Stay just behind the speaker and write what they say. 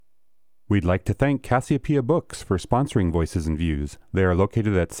We'd like to thank Cassiopeia Books for sponsoring Voices and Views. They are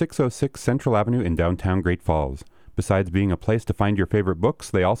located at 606 Central Avenue in downtown Great Falls. Besides being a place to find your favorite books,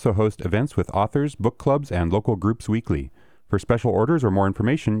 they also host events with authors, book clubs, and local groups weekly. For special orders or more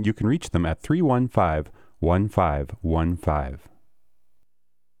information, you can reach them at 315-1515.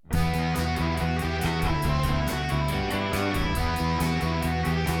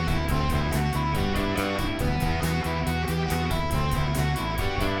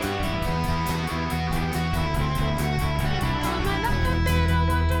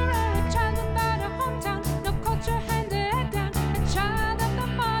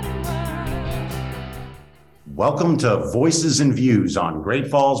 Welcome to Voices and Views on Great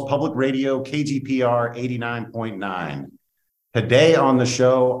Falls Public Radio, KGPR 89.9. Today on the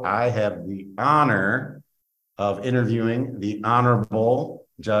show, I have the honor of interviewing the Honorable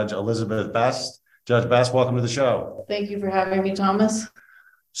Judge Elizabeth Best. Judge Best, welcome to the show. Thank you for having me, Thomas.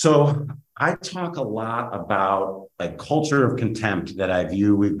 So I talk a lot about a culture of contempt that I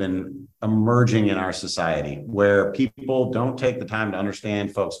view we've been emerging in our society, where people don't take the time to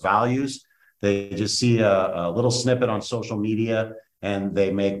understand folks' values. They just see a little snippet on social media and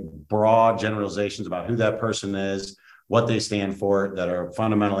they make broad generalizations about who that person is, what they stand for, that are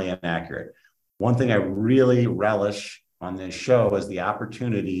fundamentally inaccurate. One thing I really relish on this show is the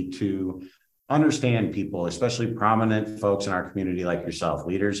opportunity to understand people, especially prominent folks in our community like yourself,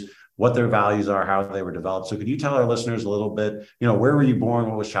 leaders, what their values are, how they were developed. So could you tell our listeners a little bit, where were you born?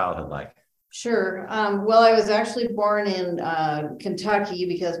 What was childhood like? Sure. Well, I was actually born in Kentucky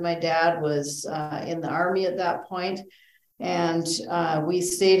because my dad was in the Army at that point. And we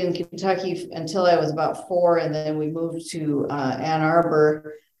stayed in Kentucky until I was about 4. And then we moved to Ann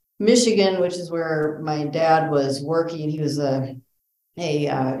Arbor, Michigan, which is where my dad was working. He was an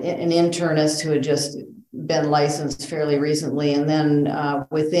internist who had just been licensed fairly recently. And then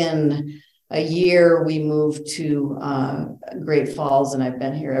within a year, we moved to Great Falls, and I've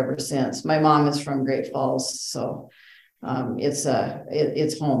been here ever since. My mom is from Great Falls, so it's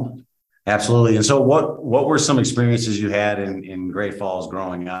home. Absolutely. And so what were some experiences you had in Great Falls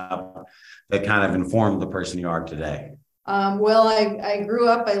growing up that kind of informed the person you are today? Well, I grew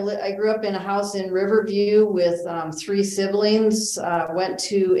up in a house in Riverview with 3 siblings, went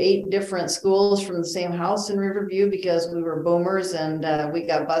to 8 different schools from the same house in Riverview because we were boomers and we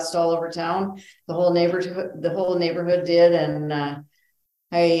got bused all over town. The whole neighborhood did. And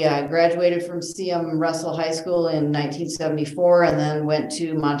I graduated from C.M. Russell High School in 1974 and then went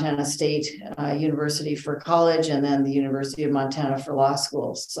to Montana State University for college and then the University of Montana for law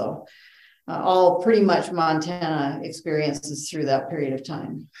school. So all pretty much Montana experiences through that period of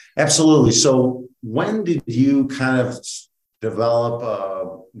time. Absolutely. So when did you kind of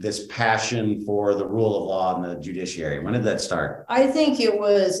develop this passion for the rule of law and the judiciary? When did that start? I think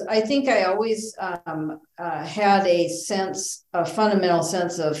I always had a fundamental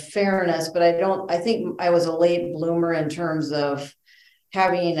sense of fairness, but I think I was a late bloomer in terms of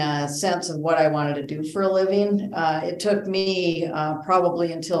having a sense of what I wanted to do for a living. It took me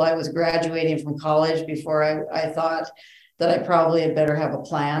probably until I was graduating from college before I thought that I probably had better have a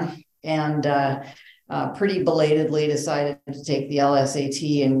plan, and pretty belatedly decided to take the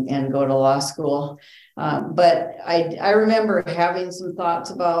LSAT and go to law school. But I remember having some thoughts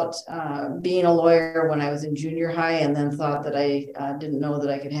about being a lawyer when I was in junior high, and then thought that I didn't know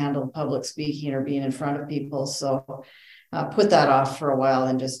that I could handle public speaking or being in front of people. So put that off for a while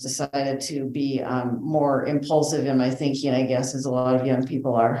and just decided to be more impulsive in my thinking, I guess, as a lot of young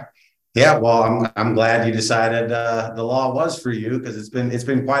people are. Yeah, well, I'm glad you decided the law was for you, because it's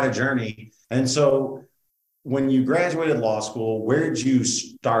been quite a journey. And so when you graduated law school, where did you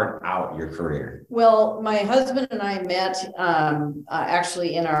start out your career? Well, my husband and I met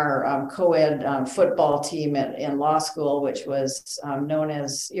actually in our co-ed football team in law school, which was known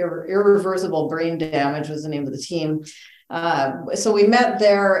as Irreversible Brain Damage was the name of the team. So we met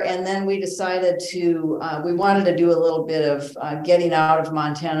there, and then we decided we wanted to do a little bit of getting out of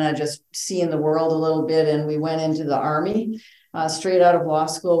Montana, just seeing the world a little bit. And we went into the Army straight out of law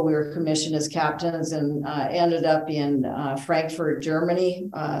school. We were commissioned as captains and ended up in Frankfurt, Germany,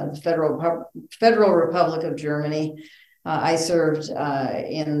 the Federal Republic of Germany. I served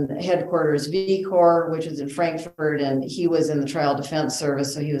in headquarters V Corps, which is in Frankfurt, and he was in the Trial Defense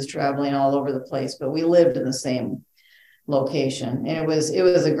Service. So he was traveling all over the place, but we lived in the same location. And it was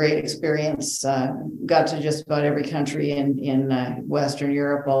a great experience. Got to just about every country in Western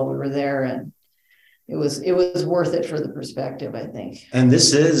Europe while we were there, and it was worth it for the perspective, I think. And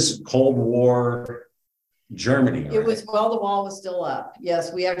this is Cold War Germany. It was while the wall was still up.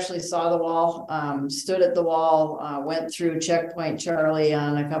 Yes, we actually saw the wall, stood at the wall, went through Checkpoint Charlie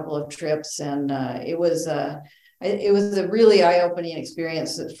on a couple of trips, and it was a really eye-opening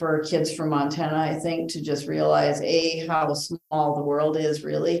experience for kids from Montana, I think, to just realize A, how small the world is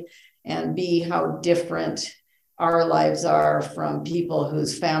really, and B, how different our lives are from people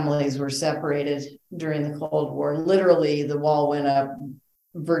whose families were separated during the Cold War. Literally, the wall went up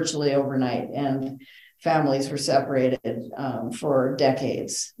virtually overnight, and families were separated for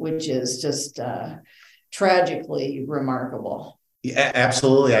decades, which is just tragically remarkable. Yeah,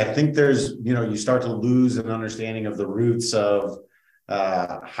 absolutely. I think there's, you start to lose an understanding of the roots of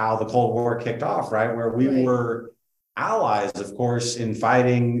how the Cold War kicked off, right? Where we were allies, of course, in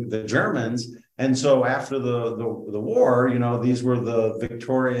fighting the Germans. And so after the war, these were the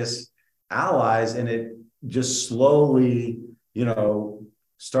victorious allies, and it just slowly,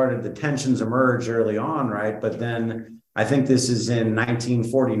 started, the tensions emerged early on, right? But then I think this is in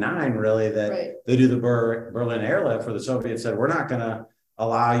 1949, really, that they do the Berlin airlift, where the Soviets said, we're not going to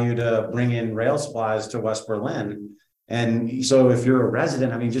allow you to bring in rail supplies to West Berlin. And so if you're a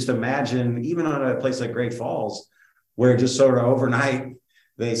resident, I mean, just imagine, even on a place like Great Falls, where just sort of overnight,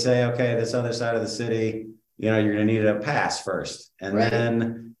 they say, okay, this other side of the city, you're going to need a pass first. And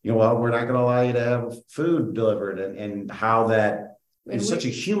then, we're not going to allow you to have food delivered, and how that, it's such a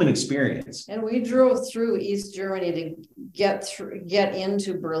human experience. And we drove through East Germany to get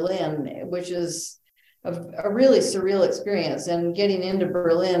into Berlin, which is a really surreal experience. And getting into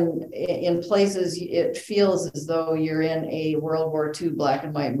Berlin, in places, it feels as though you're in a World War II black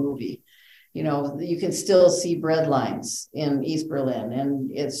and white movie. You can still see bread lines in East Berlin, and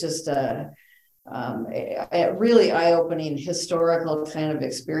it's just a really eye-opening historical kind of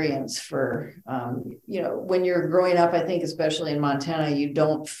experience for, when you're growing up. I think especially in Montana, you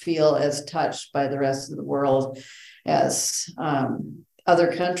don't feel as touched by the rest of the world as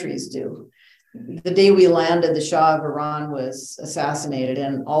other countries do. The day we landed, the Shah of Iran was assassinated,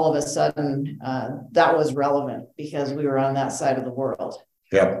 and all of a sudden that was relevant because we were on that side of the world.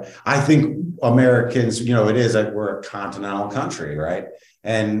 Yep. I think Americans, it is like we're a continental country, right?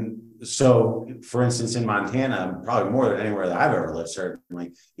 And so, for instance, in Montana, probably more than anywhere that I've ever lived,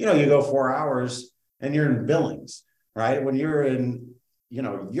 certainly, you go 4 hours and you're in Billings, right? When you're in,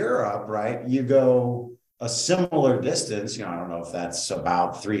 Europe, right, you go a similar distance, I don't know if that's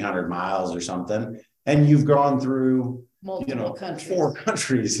about 300 miles or something, and you've gone through multiple countries. 4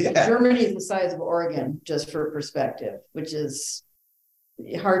 countries. Yeah. Germany is the size of Oregon, just for perspective, which is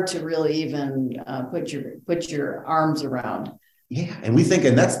hard to really even put your arms around. Yeah, and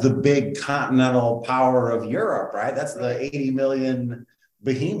that's the big continental power of Europe, right? That's the 80 million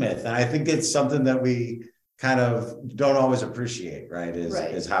behemoth, and I think it's something that we kind of don't always appreciate, right?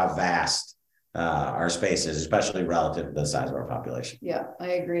 Is how vast our space is, especially relative to the size of our population. Yeah,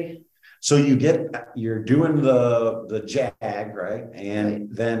 I agree. So you're doing the JAG, right?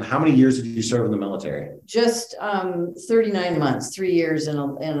 And then how many years did you serve in the military? Just 39 months, 3 years and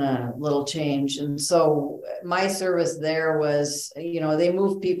a little change. And so my service there was, they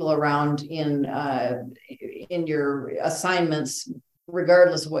move people around in your assignments,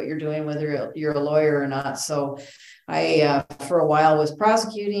 regardless of what you're doing, whether you're a lawyer or not. So I, for a while, was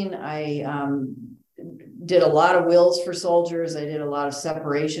prosecuting. I did a lot of wills for soldiers. I did a lot of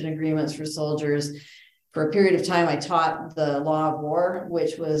separation agreements for soldiers. For a period of time, I taught the law of war,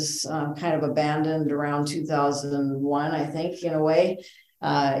 which was kind of abandoned around 2001, I think, in a way,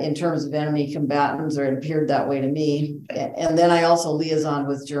 in terms of enemy combatants, or it appeared that way to me. And then I also liaisoned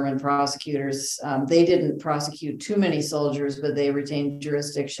with German prosecutors. They didn't prosecute too many soldiers, but they retained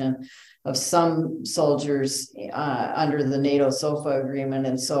jurisdiction of some soldiers under the NATO SOFA agreement.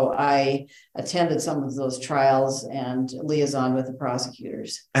 And so I attended some of those trials and liaisoned with the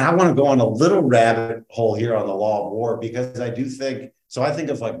prosecutors. And I want to go on a little rabbit hole here on the law of war, because I do think, so I think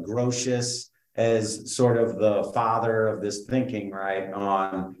of like Grotius as sort of the father of this thinking, right?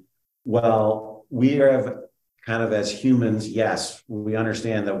 On, well, we have kind of, as humans, yes, we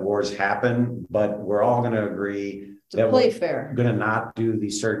understand that wars happen, but we're all going to agree to play fair. Going to not do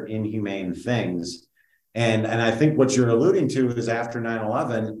these certain inhumane things. And I think what you're alluding to is after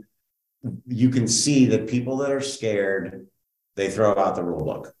 9/11, you can see that people that are scared, they throw out the rule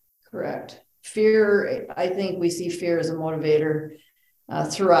book. Correct. Fear, I think we see fear as a motivator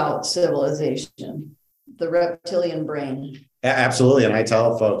throughout civilization, the reptilian brain. Absolutely. And I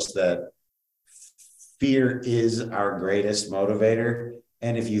tell folks that fear is our greatest motivator.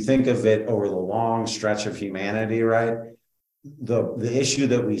 And if you think of it over the long stretch of humanity, right, the issue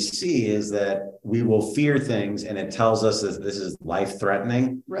that we see is that we will fear things, and it tells us that this is life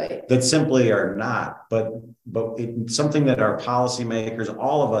threatening, right? That simply are not. But it's something that our policymakers,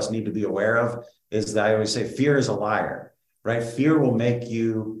 all of us, need to be aware of. Is that I always say, fear is a liar, right? Fear will make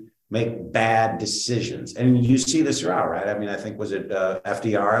you make bad decisions, and you see this throughout, right? I mean, I think was it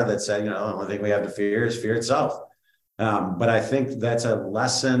FDR that said, the only thing we have to fear is fear itself. But I think that's a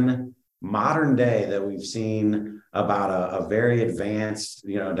lesson modern day that we've seen about a very advanced,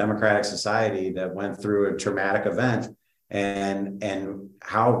 democratic society that went through a traumatic event, and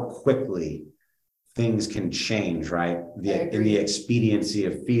how quickly things can change, right? In the expediency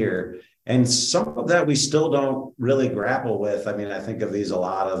of fear. And some of that we still don't really grapple with. I mean, I think of these a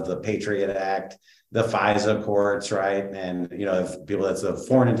lot of the Patriot Act, the FISA courts, right? And, people, that's the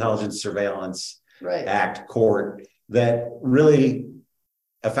Foreign Intelligence Surveillance Act court that really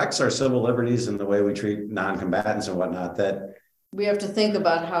affects our civil liberties and the way we treat non-combatants and whatnot. That we have to think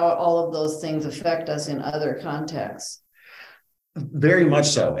about how all of those things affect us in other contexts. Very much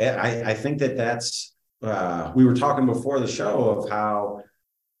so. I think that's, we were talking before the show of how,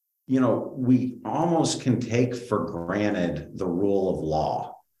 we almost can take for granted the rule of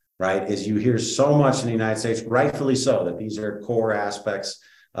law, right? As you hear so much in the United States, rightfully so, that these are core aspects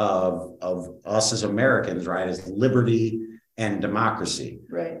of us as Americans, right? As liberty and democracy.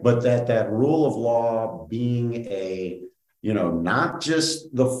 Right. But that rule of law being not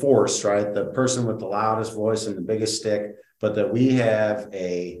just the force, right? The person with the loudest voice and the biggest stick, but that we have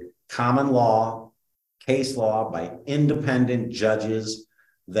a common law, case law by independent judges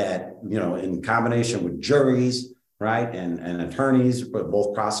that, in combination with juries, right? And attorneys, but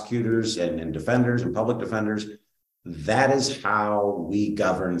both prosecutors and defenders and public defenders. That is how we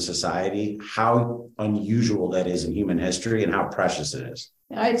govern society, how unusual that is in human history, and how precious it is.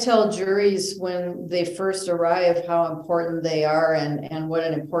 I tell juries when they first arrive how important they are and what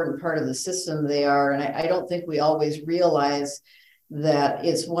an important part of the system they are. And I don't think we always realize that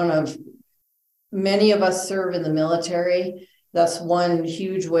it's one of many of us serve in the military. That's one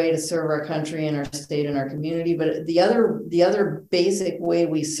huge way to serve our country and our state and our community. But the other basic way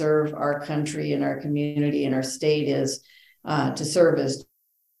we serve our country and our community and our state is to serve as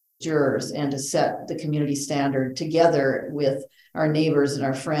jurors and to set the community standard together with our neighbors and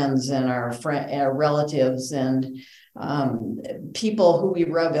our friends and our relatives and people who we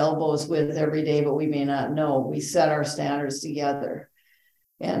rub elbows with every day, but we may not know. We set our standards together.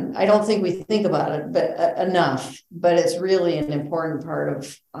 And I don't think we think about it enough, but it's really an important part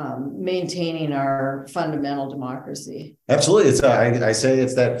of maintaining our fundamental democracy. Absolutely. I say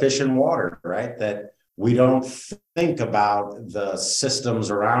it's that fish in water, right? That we don't think about the systems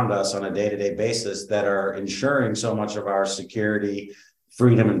around us on a day-to-day basis that are ensuring so much of our security,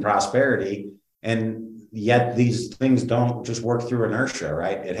 freedom, and prosperity. And yet these things don't just work through inertia,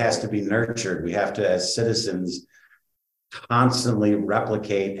 right? It has to be nurtured. We have to, as citizens, constantly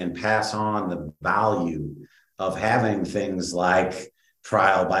replicate and pass on the value of having things like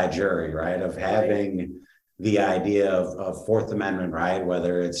trial by jury, right? Of having the idea of Fourth Amendment, right?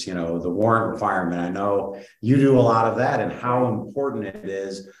 Whether it's, the warrant requirement. I know you do a lot of that, and how important it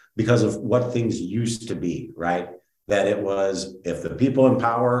is because of what things used to be, right? That it was, if the people in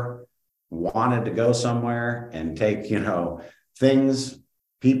power wanted to go somewhere and take, things,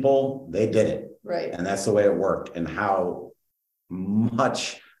 people, they did it. Right. And that's the way it worked, and how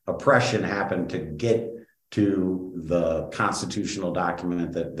much oppression happened to get to the constitutional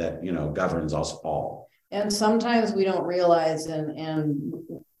document that governs us all. And sometimes we don't realize, and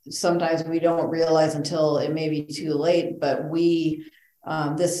sometimes we don't realize until it may be too late, but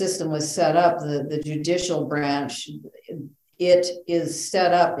this system was set up, the judicial branch, it is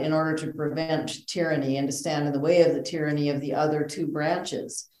set up in order to prevent tyranny and to stand in the way of the tyranny of the other two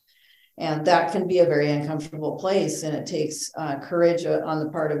branches. And that can be a very uncomfortable place. And it takes courage on the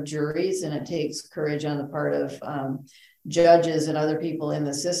part of juries, and it takes courage on the part of judges and other people in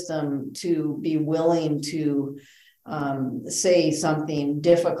the system to be willing to say something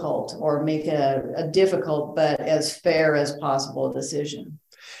difficult or make a difficult but as fair as possible decision.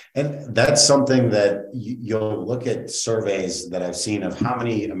 And that's something that you'll look at surveys that I've seen of how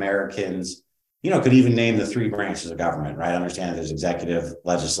many Americans could even name the three branches of government, right? Understand there's executive,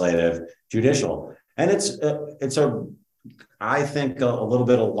 legislative, judicial. And it's I think, a little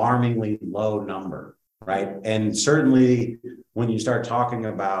bit alarmingly low number, right? And certainly when you start talking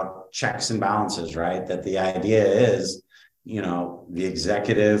about checks and balances, right? That the idea is, the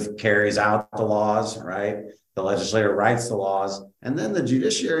executive carries out the laws, right? The legislature writes the laws, and then the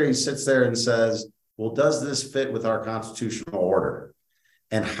judiciary sits there and says, well, does this fit with our constitutional order?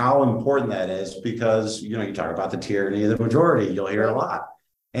 and how important that is, because, you talk about the tyranny of the majority, you'll hear a lot.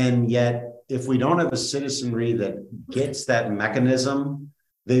 And yet, if we don't have a citizenry that gets that mechanism,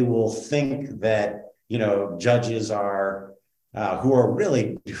 they will think that, judges are, who are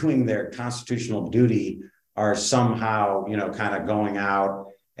really doing their constitutional duty, are somehow, kind of going out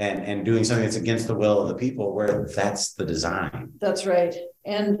and doing something that's against the will of the people, where that's the design. That's right.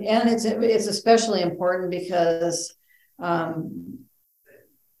 And it's especially important because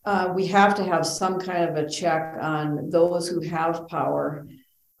we have to have some kind of a check on those who have power,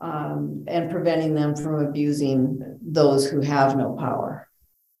 and preventing them from abusing those who have no power.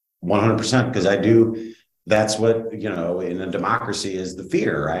 100%, because that's what, in a democracy is the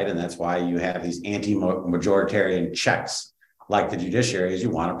fear, right? And that's why you have these anti-majoritarian checks like the judiciary, is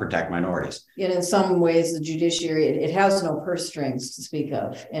you want to protect minorities. And in some ways, the judiciary, it has no purse strings to speak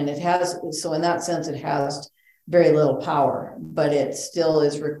of. And so in that sense, it has very little power, but it still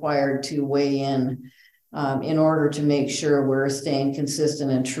is required to weigh in order to make sure we're staying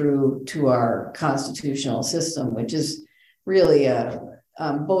consistent and true to our constitutional system, which is really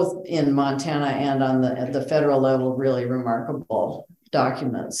both in Montana and at the federal level, really remarkable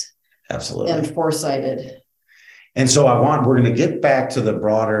documents. Absolutely. And foresighted. And so we're going to get back to the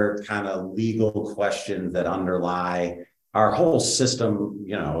broader kind of legal questions that underlie our whole system,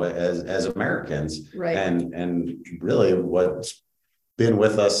 as Americans, right? And really what's been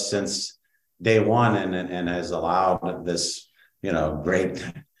with us since day one, and has allowed this, great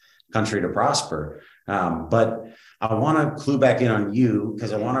country to prosper. But I want to clue back in on you,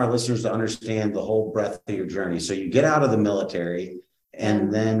 because I want our listeners to understand the whole breadth of your journey. So you get out of the military,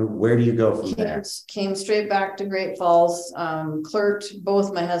 and then where do you go from there? Came straight back to Great Falls, clerked,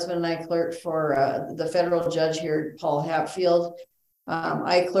 both my husband and I clerked for the federal judge here, Paul Hatfield.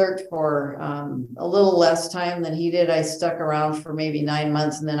 I clerked for a little less time than he did. I stuck around for maybe 9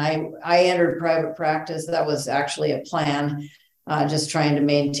 months, and then I entered private practice. That was actually a plan, just trying to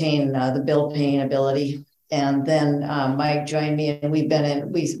maintain the bill paying ability. And then Mike joined me, and we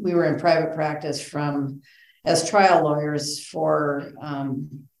were in private practice as trial lawyers for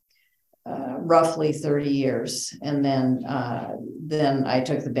roughly 30 years. And then I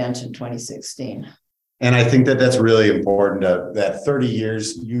took the bench in 2016. And I think that's really important, that 30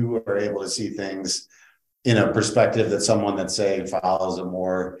 years, you are able to see things in a perspective that someone that, say, follows a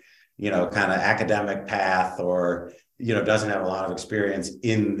more, kind of academic path, or, doesn't have a lot of experience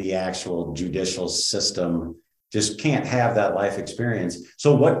in the actual judicial system, just can't have that life experience.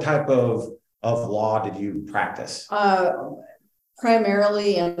 So what type of law did you practice?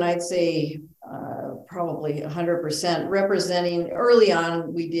 Primarily, and I'd say probably 100% representing. Early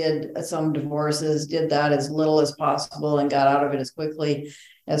on, we did some divorces, did that as little as possible and got out of it as quickly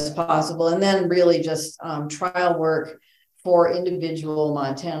as possible. And then really just trial work for individual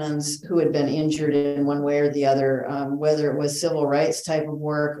Montanans who had been injured in one way or the other, whether it was civil rights type of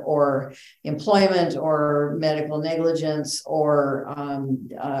work, or employment, or medical negligence, or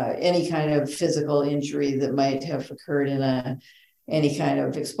any kind of physical injury that might have occurred in any kind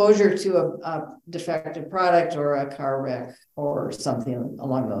of exposure to a defective product, or a car wreck, or something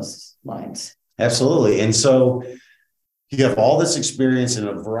along those lines. Absolutely. And so you have all this experience in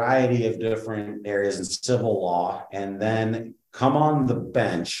a variety of different areas in civil law, and then come on the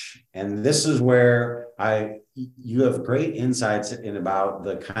bench. And this is where you have great insights in about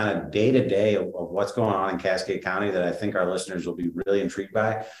the kind of day-to-day of what's going on in Cascade County that I think our listeners will be really intrigued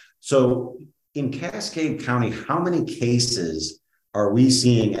by. So in Cascade County, how many cases are we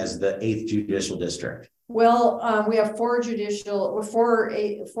seeing as the 8th Judicial District? Well, we have four district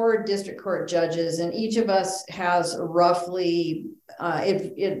court judges, and each of us has roughly,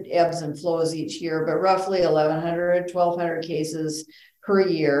 it ebbs and flows each year, but roughly 1,100 cases per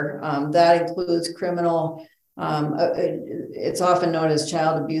year. That includes criminal, it's often known as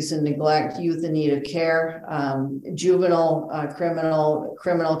child abuse and neglect, youth in need of care, juvenile,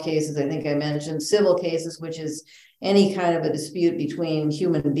 criminal cases, I think I mentioned, civil cases, which is any kind of a dispute between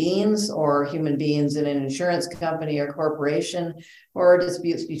human beings, or human beings in an insurance company or corporation, or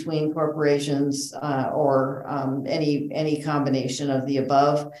disputes between corporations, or any combination of the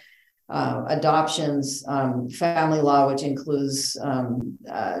above. Adoptions, family law, which includes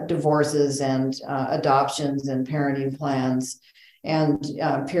divorces and adoptions and parenting plans, and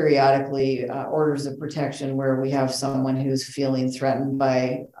periodically orders of protection where we have someone who's feeling threatened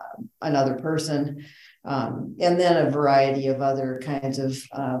by another person. And then a variety of other kinds of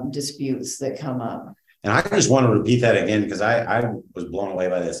disputes that come up. And I just want to repeat that again, because I was blown away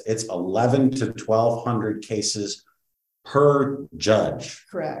by this. It's 1,100 to 1,200 cases per judge.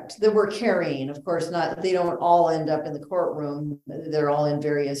 Correct. That we're carrying, of course, not, they don't all end up in the courtroom. They're all in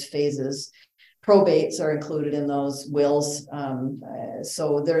various phases. Probates are included in those wills.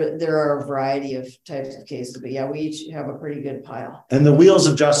 So there are a variety of types of cases, but yeah, we each have a pretty good pile. And the wheels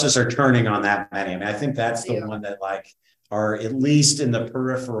of justice are turning on that many. I mean, I think that's the one that like are at least in the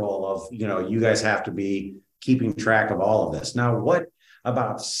peripheral of, you know, you guys have to be keeping track of all of this. Now, what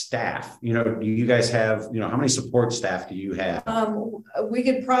about staff? You know, do you guys have, you know, how many support staff do you have? We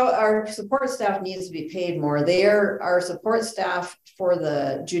could our support staff needs to be paid more. Our support staff for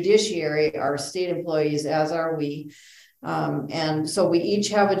the judiciary are state employees, as are we. And so we each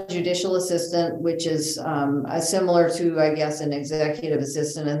have a judicial assistant, which is similar to, I guess, an executive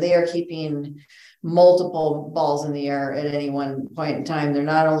assistant, and they are keeping multiple balls in the air at any one point in time. They're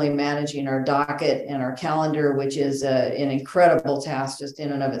not only managing our docket and our calendar, which is an incredible task just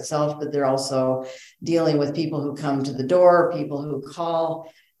in and of itself, but they're also dealing with people who come to the door, people who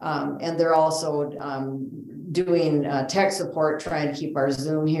call, and they're also doing tech support, trying to keep our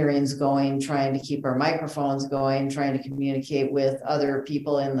Zoom hearings going, trying to keep our microphones going, trying to communicate with other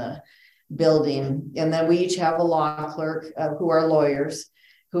people in the building. And then we each have a law clerk who are lawyers,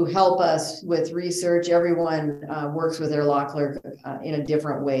 who help us with research. Everyone works with their law clerk in a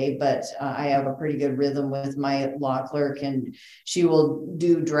different way, but I have a pretty good rhythm with my law clerk, and she will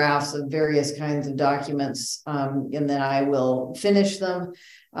do drafts of various kinds of documents, and then I will finish them.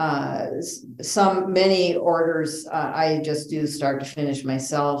 Many orders I just do start to finish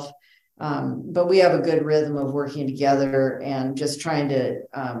myself. But we have a good rhythm of working together and just trying to,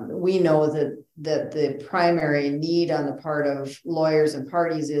 we know that the primary need on the part of lawyers and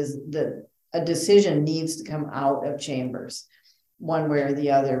parties is that a decision needs to come out of chambers one way or the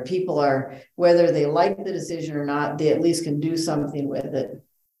other. People are, whether they like the decision or not, they at least can do something with it.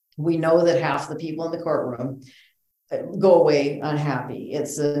 We know that half the people in the courtroom go away unhappy.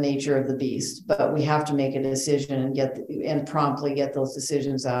 It's the nature of the beast, but we have to make a decision and promptly get those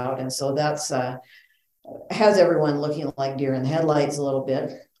decisions out. And so that's has everyone looking like deer in the headlights a little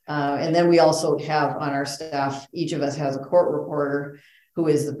bit. And then we also have on our staff, each of us has a court reporter who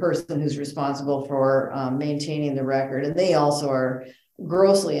is the person who's responsible for maintaining the record. And they also are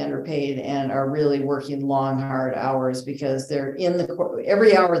grossly underpaid and are really working long, hard hours because they're in the court.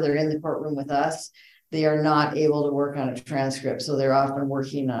 Every hour they're in the courtroom with us, they are not able to work on a transcript. So they're often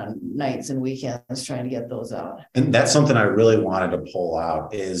working on nights and weekends trying to get those out. And that's something I really wanted to pull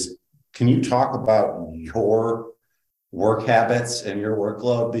out is, can you talk about your work habits and your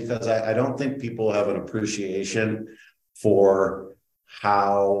workload? Because I don't think people have an appreciation for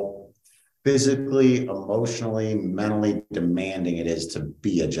how physically, emotionally, mentally demanding it is to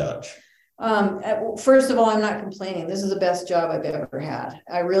be a judge. First of all, I'm not complaining. This is the best job I've ever had.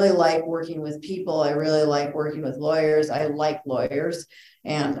 I really like working with people. I really like working with lawyers. I like lawyers,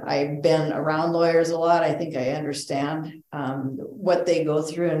 and I've been around lawyers a lot. I think I understand what they go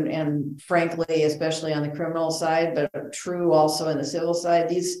through, and frankly, especially on the criminal side, but true also in the civil side,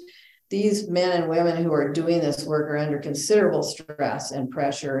 these men and women who are doing this work are under considerable stress and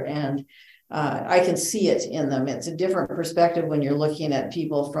pressure, and I can see it in them. It's a different perspective when you're looking at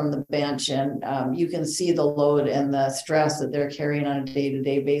people from the bench, and you can see the load and the stress that they're carrying on a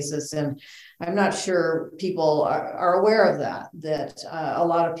day-to-day basis. And I'm not sure people are aware of that a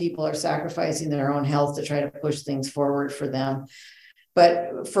lot of people are sacrificing their own health to try to push things forward for them.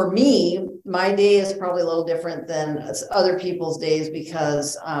 But for me, my day is probably a little different than other people's days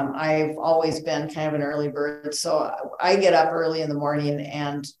because I've always been kind of an early bird. So I get up early in the morning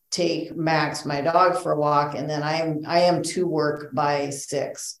and take Max, my dog, for a walk. And then I am to work by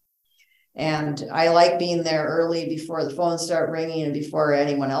 6. And I like being there early before the phones start ringing and before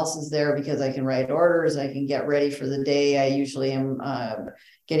anyone else is there because I can write orders. I can get ready for the day. I usually am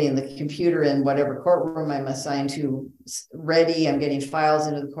getting the computer in whatever courtroom I'm assigned to ready. I'm getting files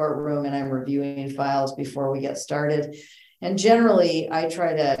into the courtroom and I'm reviewing files before we get started. And generally, I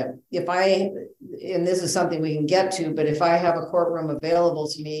try to, and this is something we can get to, but if I have a courtroom available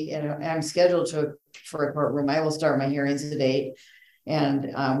to me and I'm scheduled for a courtroom, I will start my hearings at 8.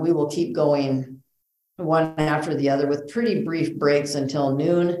 And we will keep going one after the other with pretty brief breaks until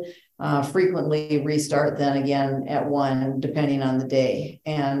noon, frequently restart then again at 1, depending on the day.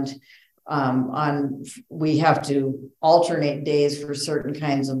 And we have to alternate days for certain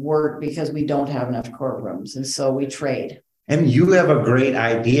kinds of work because we don't have enough courtrooms. And so we trade. And you have a great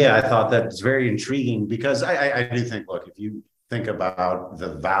idea. I thought that's very intriguing because I do think, look, if you think about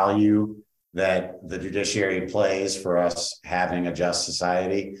the value that the judiciary plays for us having a just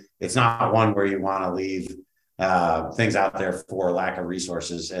society, it's not one where you want to leave things out there for lack of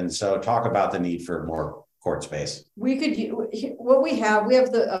resources. And so talk about the need for more court space? We have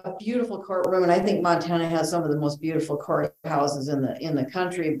a beautiful courtroom, and I think Montana has some of the most beautiful courthouses in the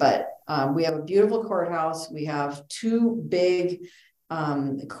country, but we have a beautiful courthouse. We have two big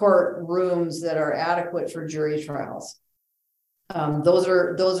courtrooms that are adequate for jury trials. Those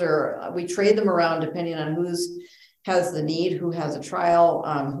are we trade them around depending on who's has the need, who has a trial,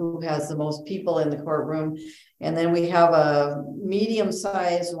 who has the most people in the courtroom. And then we have a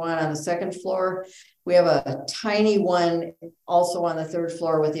medium-sized one on the second floor. We have a tiny one also on the third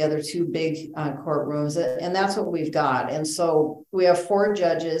floor with the other two big courtrooms. And that's what we've got. And so we have 4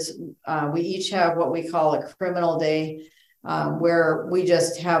 judges. We each have what we call a criminal day, where we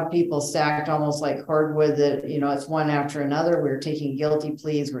just have people stacked almost like cordwood that, it's one after another. We're taking guilty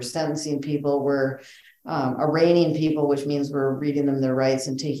pleas. We're sentencing people. We're arraigning people, which means we're reading them their rights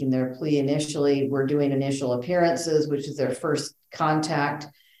and taking their plea initially. We're doing initial appearances, which is their first contact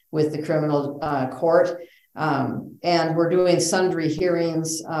with the criminal court. And we're doing sundry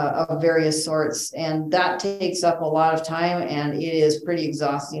hearings of various sorts. And that takes up a lot of time, and it is pretty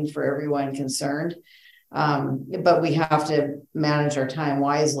exhausting for everyone concerned. But we have to manage our time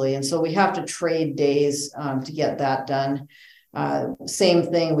wisely. And so we have to trade days to get that done. Same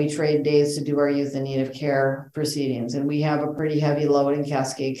thing, we trade days to do our youth in need of care proceedings. And we have a pretty heavy load in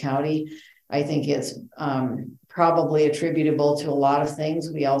Cascade County. I think it's probably attributable to a lot of things.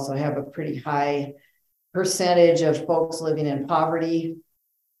 We also have a pretty high percentage of folks living in poverty.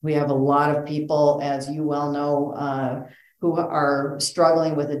 We have a lot of people, as you well know, who are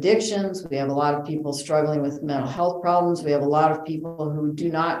struggling with addictions. We have a lot of people struggling with mental health problems. We have a lot of people who do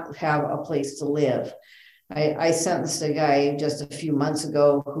not have a place to live. I sentenced a guy just a few months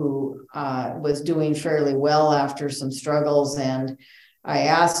ago who was doing fairly well after some struggles. And I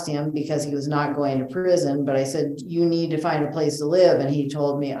asked him, because he was not going to prison, but I said, you need to find a place to live. And he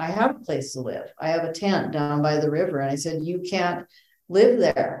told me, I have a place to live. I have a tent down by the river. And I said, you can't live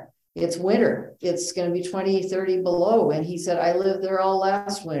there. It's winter. It's going to be 20, 30 below. And he said, I lived there all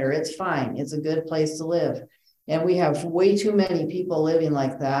last winter. It's fine. It's a good place to live. And we have way too many people living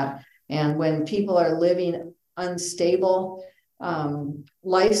like that. And when people are living unstable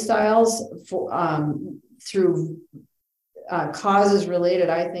lifestyles through causes related,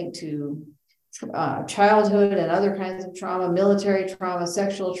 I think, to childhood and other kinds of trauma, military trauma,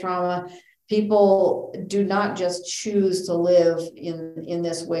 sexual trauma, people do not just choose to live in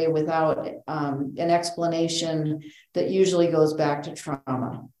this way without an explanation that usually goes back to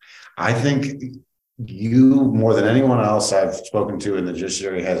trauma. I think you, more than anyone else I've spoken to in the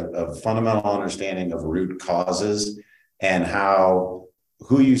judiciary, has a fundamental understanding of root causes and how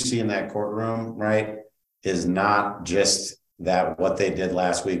who you see in that courtroom, right, is not just that what they did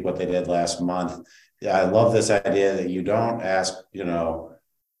last week, what they did last month. I love this idea that you don't ask,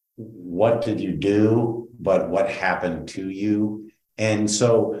 what did you do, but what happened to you. And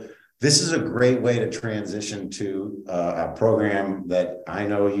so this is a great way to transition to a program that I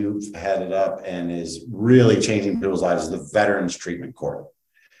know you've headed up and is really changing people's lives, the Veterans Treatment Court.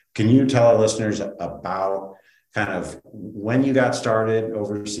 Can you tell our listeners about kind of when you got started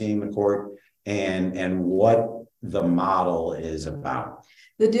overseeing the court and what the model is about?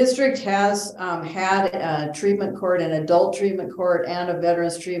 The district has had a treatment court, an adult treatment court, and a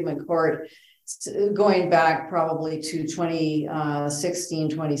veterans treatment court going back probably to 2016,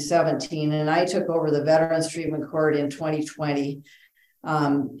 2017. And I took over the veterans treatment court in 2020.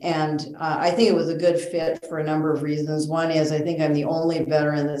 I think it was a good fit for a number of reasons. One is I think I'm the only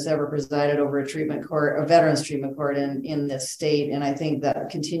veteran that's ever presided over a veterans treatment court in this state. And I think that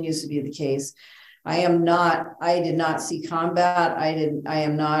continues to be the case. I did not see combat. I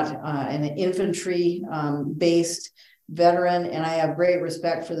am not an infantry based veteran, and I have great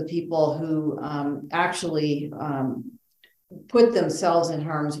respect for the people who actually put themselves in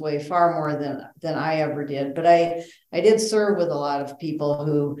harm's way far more than I ever did. But I did serve with a lot of people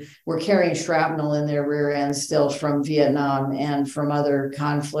who were carrying shrapnel in their rear ends still from Vietnam and from other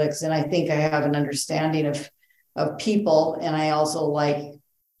conflicts. And I think I have an understanding of people, and I also like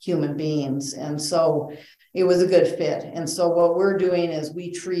human beings. And so it was a good fit. And so what we're doing is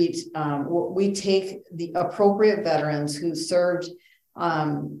we take the appropriate veterans who served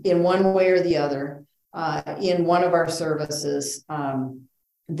in one way or the other in one of our services.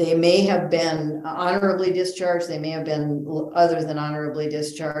 They may have been honorably discharged. They may have been other than honorably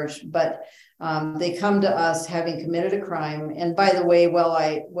discharged, but they come to us having committed a crime. And by the way,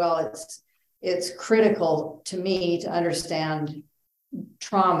 it's critical to me to understand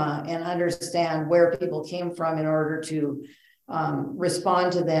trauma and understand where people came from in order to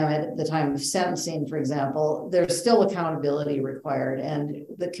respond to them at the time of sentencing, for example, there's still accountability required, and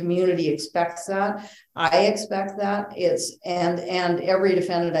the community expects that. I expect that. And every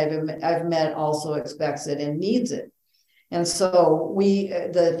defendant I've met also expects it and needs it. And so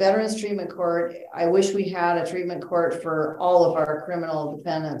the Veterans Treatment Court, I wish we had a treatment court for all of our criminal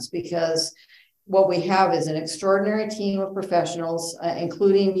defendants, because what we have is an extraordinary team of professionals,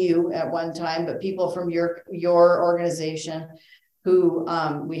 including you at one time, but people from your organization who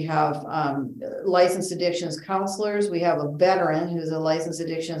we have licensed addictions counselors. We have a veteran who's a licensed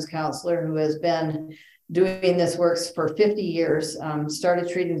addictions counselor who has been doing this work for 50 years, started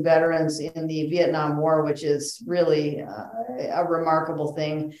treating veterans in the Vietnam War, which is really a remarkable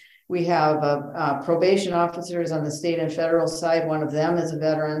thing. We have probation officers on the state and federal side. One of them is a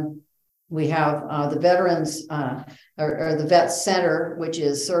veteran. We have the veterans or the Vet Center, which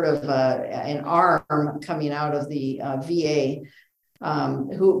is sort of an arm coming out of the VA,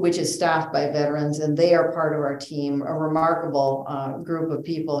 which is staffed by veterans, and they are part of our team, a remarkable group of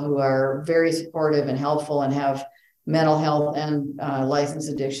people who are very supportive and helpful and have mental health and licensed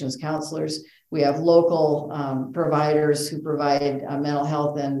addictions counselors. We have local providers who provide mental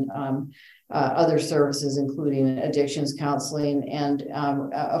health and other services, including addictions counseling. And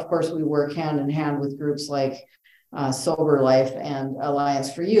of course, we work hand in hand with groups like Sober Life and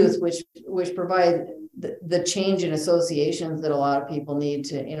Alliance for Youth, which provide the change in associations that a lot of people need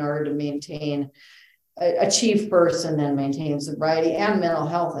in order to achieve first and then maintain sobriety and mental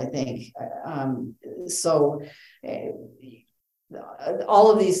health, I think.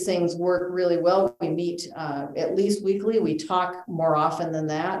 All of these things work really well. We meet at least weekly. We talk more often than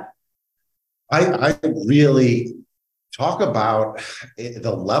that. I really talk about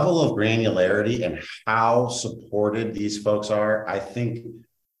the level of granularity and how supported these folks are. I think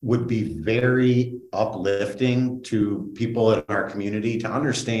would be very uplifting to people in our community to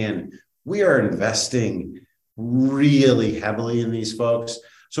understand we are investing really heavily in these folks.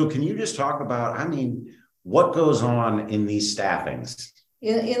 So can you just talk about, what goes on in these staffings?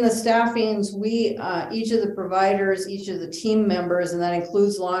 In the staffings, we, each of the providers, each of the team members, and that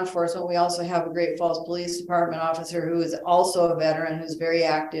includes law enforcement. We also have a Great Falls Police Department officer who is also a veteran, who's very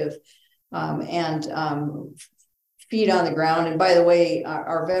active and feet on the ground. And by the way,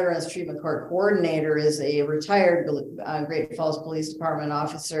 our Veterans Treatment Court coordinator is a retired Great Falls Police Department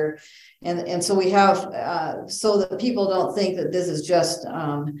officer. And so we have, so that people don't think that this is just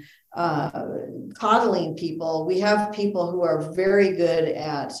coddling people. We have people who are very good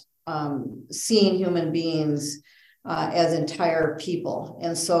at seeing human beings as entire people.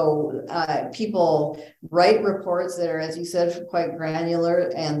 And so people write reports that are, as you said, quite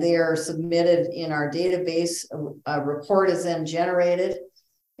granular, and they are submitted in our database. A report is then generated,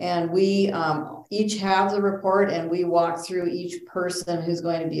 and we each have the report, and we walk through each person who's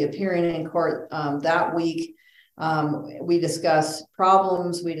going to be appearing in court that week. We discuss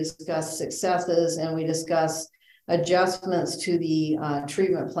problems, we discuss successes, and we discuss adjustments to the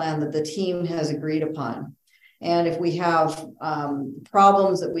treatment plan that the team has agreed upon. And if we have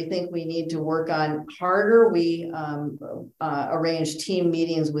problems that we think we need to work on harder, we arrange team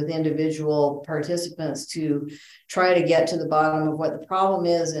meetings with individual participants to try to get to the bottom of what the problem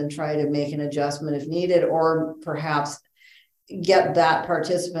is and try to make an adjustment if needed, or perhaps get that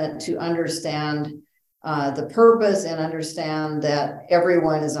participant to understand the purpose and understand that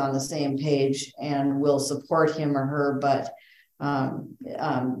everyone is on the same page and will support him or her, but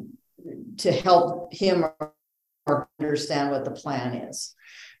to help him or understand what the plan is.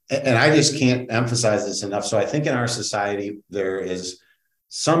 And I just can't emphasize this enough. So I think in our society, there is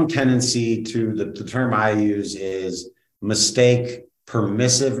some tendency to, the term I use is mistake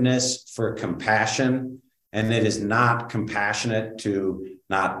permissiveness for compassion. And it is not compassionate to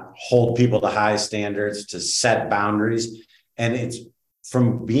not hold people to high standards, to set boundaries. And it's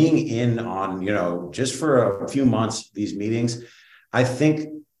from being in on, just for a few months, these meetings, I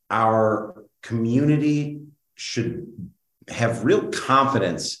think our community should have real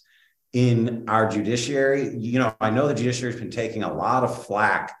confidence in our judiciary. I know the judiciary has been taking a lot of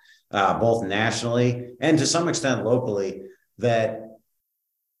flack, both nationally and to some extent locally, that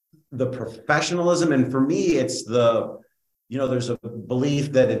the professionalism, and for me, it's there's a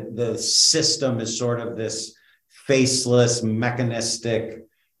belief that the system is sort of this faceless, mechanistic,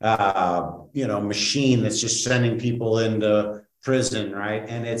 machine that's just sending people into prison, right?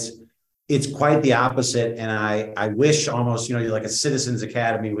 And it's quite the opposite. And I wish almost, like a citizens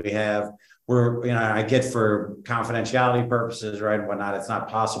academy we have where, I get for confidentiality purposes, right, and whatnot, it's not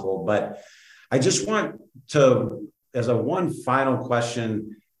possible. But I just want to, as a one final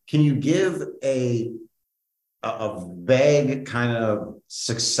question, can you give a a vague kind of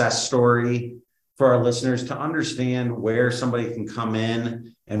success story for our listeners to understand where somebody can come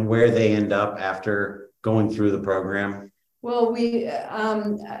in and where they end up after going through the program? Well,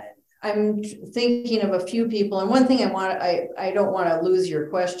 I'm thinking of a few people, and one thing I don't want to lose your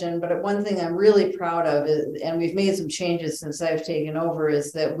question, but one thing I'm really proud of is, and we've made some changes since I've taken over,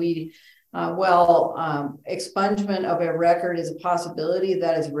 is that expungement of a record is a possibility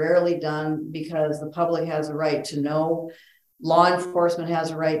that is rarely done because the public has a right to know, law enforcement has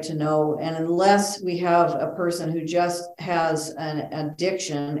a right to know, and unless we have a person who just has an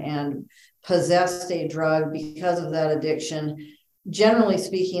addiction and possessed a drug because of that addiction, generally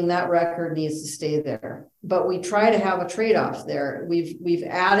speaking, that record needs to stay there. But we try to have a trade-off there. We've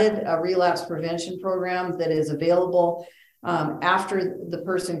added a relapse prevention program that is available after the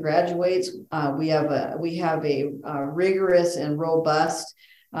person graduates. We have a rigorous and robust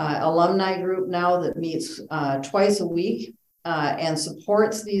alumni group now that meets twice a week and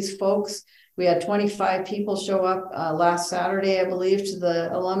supports these folks. We had 25 people show up last Saturday, I believe, to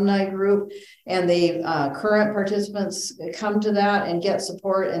the alumni group, and the current participants come to that and get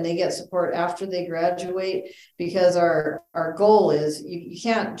support, and they get support after they graduate, because our goal is you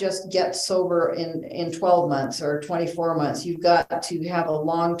can't just get sober in 12 months or 24 months. You've got to have a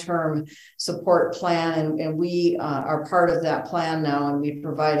long-term support plan, and we are part of that plan now, and we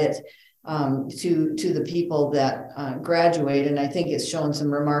provide it to the people that graduate, and I think it's shown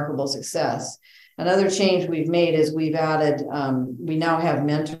some remarkable success. Another change we've made is we've added, we now have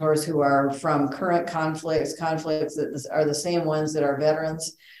mentors who are from current conflicts that are the same ones that our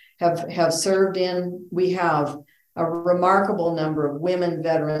veterans have served in. We have a remarkable number of women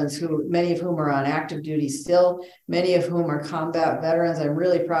veterans, who many of whom are on active duty still, many of whom are combat veterans. I'm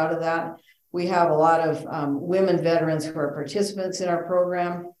really proud of that. We have a lot of women veterans who are participants in our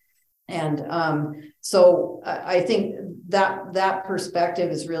program. And so I think that perspective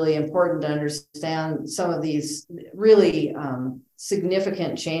is really important to understand some of these really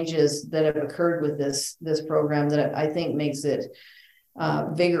significant changes that have occurred with this program that I think makes it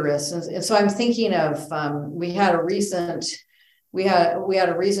vigorous. And so I'm thinking of we had a recent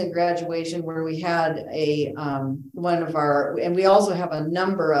graduation where we had one of our, and we also have a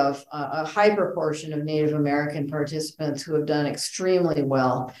number of a high proportion of Native American participants who have done extremely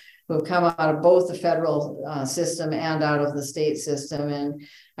well, who have come out of both the federal system and out of the state system. And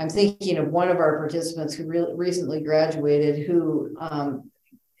I'm thinking of one of our participants who recently graduated, who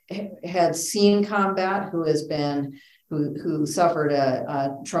had seen combat, who suffered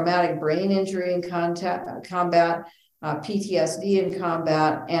a traumatic brain injury in combat, PTSD in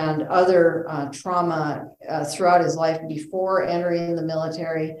combat, and other trauma throughout his life before entering the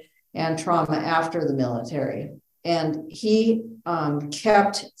military, and trauma after the military. And he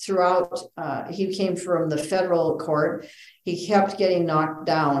kept throughout, he came from the federal court. He kept getting knocked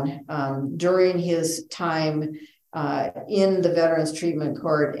down during his time in the Veterans Treatment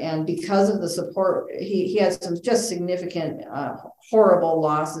Court. And because of the support, he had some just significant, horrible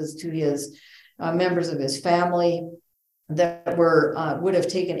losses to his members of his family that would have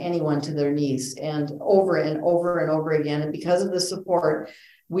taken anyone to their knees, and over and over and over again. And because of the support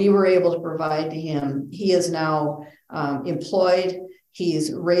we were able to provide to him, he is now employed.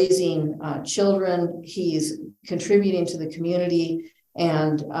 He's raising children. He's contributing to the community,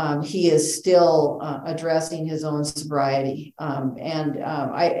 and he is still addressing his own sobriety. I'm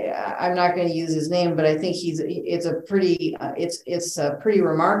not going to use his name, but I think it's a pretty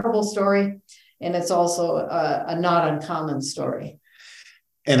remarkable story, and it's also a not uncommon story.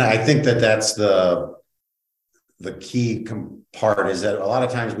 And I think that's the key part, is that a lot of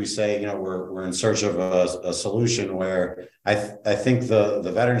times we say, we're in search of a solution, where I think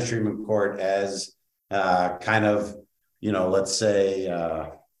the Veterans Treatment Court, as kind of, let's say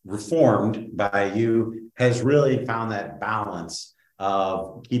reformed by you, has really found that balance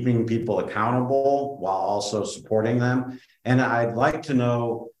of keeping people accountable while also supporting them. And I'd like to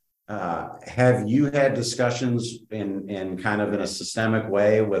know, have you had discussions in kind of in a systemic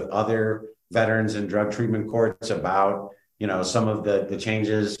way with other veterans and drug treatment courts about, some of the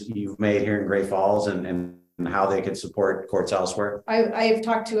changes you've made here in Great Falls and how they could support courts elsewhere? I've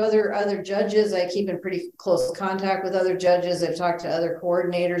talked to other judges. I keep in pretty close contact with other judges. I've talked to other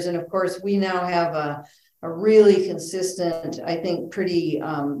coordinators. And of course, we now have a really consistent, I think, pretty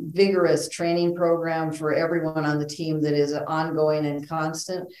vigorous training program for everyone on the team that is ongoing and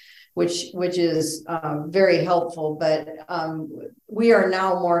constant, which is very helpful. But we are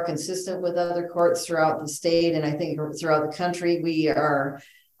now more consistent with other courts throughout the state, and I think throughout the country. We are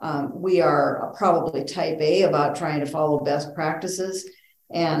probably type A about trying to follow best practices.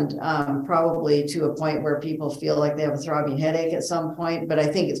 and probably to a point where people feel like they have a throbbing headache at some point, but I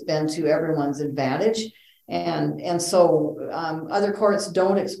think it's been to everyone's advantage. And so other courts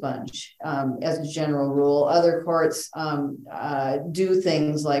don't expunge as a general rule. Other courts do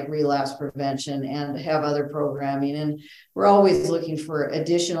things like relapse prevention and have other programming. And we're always looking for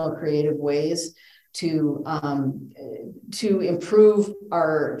additional creative ways to improve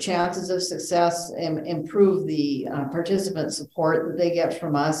our chances of success and improve the participant support that they get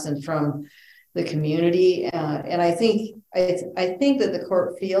from us and from the community. And I think that the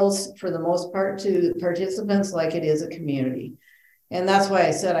court feels, for the most part, to participants like it is a community. And that's why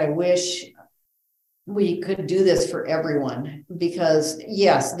I said I wish we could do this for everyone, because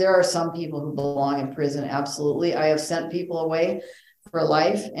yes, there are some people who belong in prison. Absolutely. I have sent people away for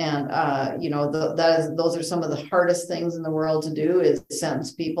life. And, those are some of the hardest things in the world to do, is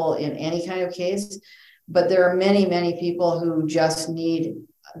sentence people in any kind of case. But there are many, many people who just need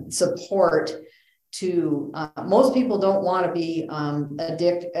support to, most people don't want to be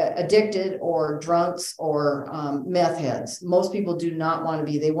addicted or drunks or meth heads. Most people do not want to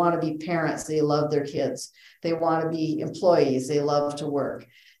be. They want to be parents. They love their kids. They want to be employees. They love to work.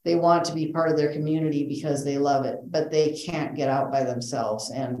 They want to be part of their community because they love it, but they can't get out by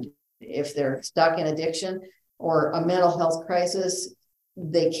themselves. And if they're stuck in addiction or a mental health crisis,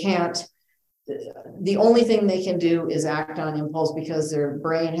 they can't. The only thing they can do is act on impulse, because their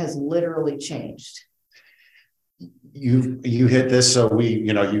brain has literally changed. You hit this. So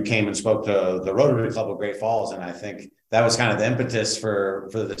you came and spoke to the Rotary Club of Great Falls, and I think that was kind of the impetus for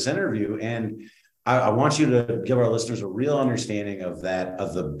this interview. And I want you to give our listeners a real understanding of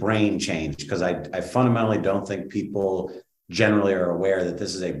the brain change, because I fundamentally don't think people generally are aware that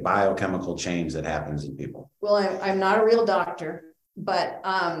this is a biochemical change that happens in people. Well, I'm not a real doctor, but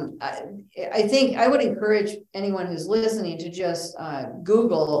I think I would encourage anyone who's listening to just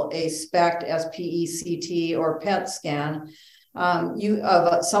Google a SPECT, SPECT, or PET scan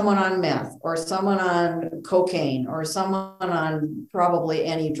of someone on meth, or someone on cocaine, or someone on probably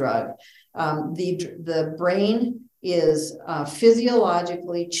any drug. The brain is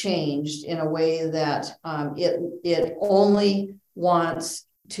physiologically changed in a way that it only wants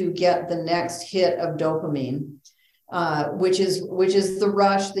to get the next hit of dopamine, which is the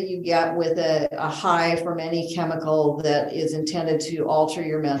rush that you get with a high from any chemical that is intended to alter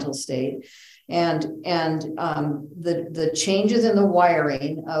your mental state. And the changes in the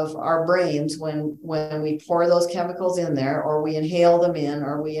wiring of our brains when we pour those chemicals in there, or we inhale them in,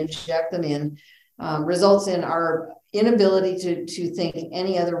 or we inject them in, results in our inability to think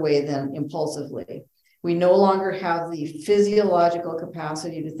any other way than impulsively. We no longer have the physiological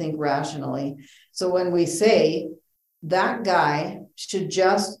capacity to think rationally. So when we say that guy should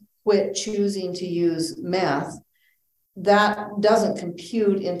just quit choosing to use meth, that doesn't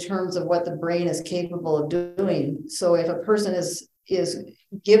compute in terms of what the brain is capable of doing. So if a person is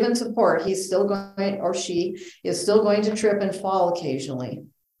given support, he's still going, or she is still going to trip and fall occasionally,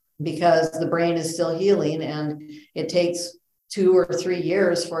 because the brain is still healing, and it takes 2 or 3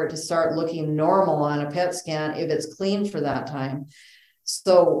 years for it to start looking normal on a PET scan if it's clean for that time.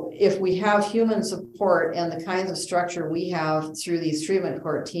 So if we have human support and the kinds of structure we have through these treatment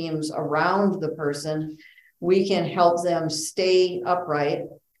court teams around the person, we can help them stay upright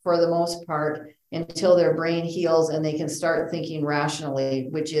for the most part until their brain heals and they can start thinking rationally,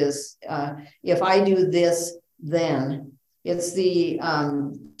 which is, if I do this, then it's the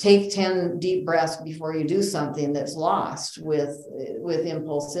take 10 deep breaths before you do something that's lost with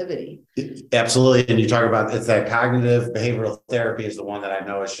impulsivity. Absolutely. And you talk about, it's that cognitive behavioral therapy is the one that I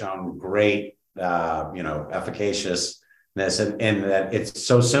know has shown great, efficaciousness, and that it's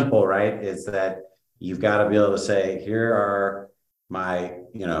so simple, right? It's that you've got to be able to say, here are my,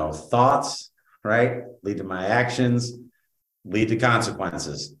 thoughts, right? Lead to my actions, lead to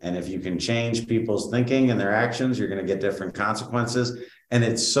consequences. And if you can change people's thinking and their actions, you're going to get different consequences. And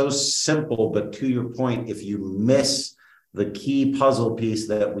it's so simple, but to your point, if you miss the key puzzle piece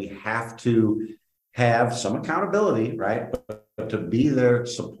that we have to have some accountability, right? But to be there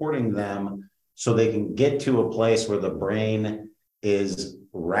supporting them so they can get to a place where the brain is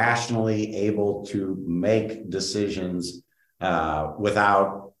rationally able to make decisions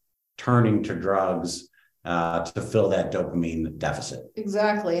without turning to drugs to fill that dopamine deficit.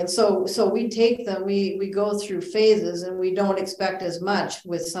 Exactly. And so we take them, we go through phases, and we don't expect as much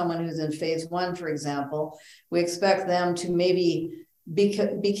with someone who's in phase 1, for example. We expect them to maybe be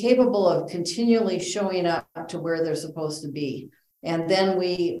capable of continually showing up to where they're supposed to be. And then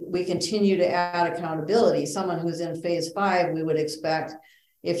we continue to add accountability. Someone who's in phase 5, we would expect,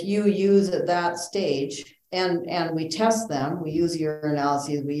 if you use at that stage, and we test them. We use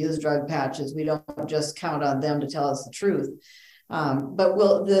urinalyses, we use drug patches. We don't just count on them to tell us the truth. But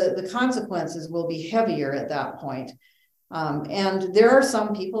the consequences will be heavier at that point. And there are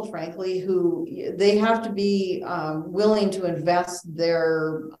some people, frankly, who they have to be willing to invest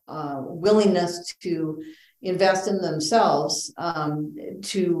their willingness to invest in themselves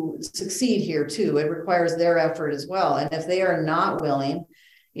to succeed here too. It requires their effort as well. And if they are not willing,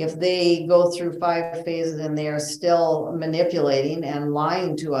 if they go through 5 phases and they are still manipulating and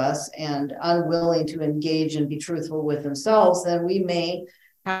lying to us and unwilling to engage and be truthful with themselves, then we may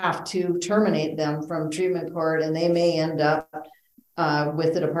have to terminate them from treatment court, and they may end up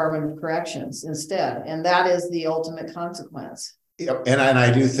with the Department of Corrections instead. And that is the ultimate consequence. Yep. And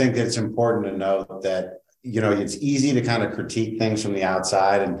I do think it's important to note that, it's easy to kind of critique things from the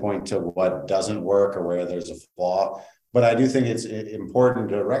outside and point to what doesn't work or where there's a flaw. But I do think it's important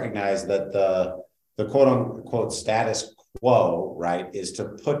to recognize that the quote unquote status quo, right, is to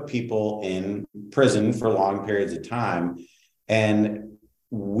put people in prison for long periods of time. And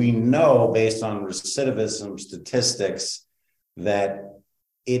we know based on recidivism statistics that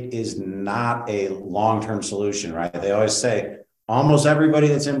it is not a long-term solution, right? They always say almost everybody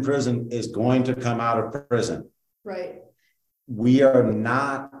that's in prison is going to come out of prison. Right. We are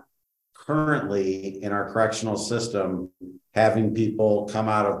not currently in our correctional system having people come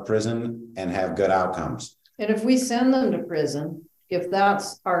out of prison and have good outcomes. And if we send them to prison, if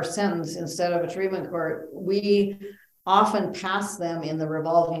that's our sentence instead of a treatment court, we often pass them in the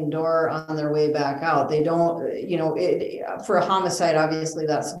revolving door on their way back out. They don't, for a homicide, obviously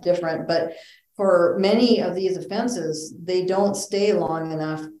that's different, but for many of these offenses, they don't stay long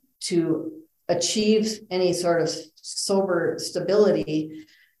enough to achieve any sort of sober stability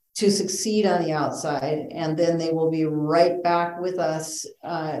to succeed on the outside, and then they will be right back with us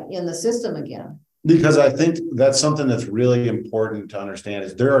in the system again. Because I think that's something that's really important to understand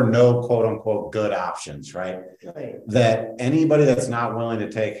is there are no quote unquote good options, right? Right. That anybody that's not willing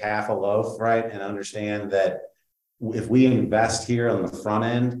to take half a loaf, right, and understand that if we invest here on the front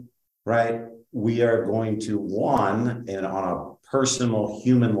end, right, we are going to, one, and on a personal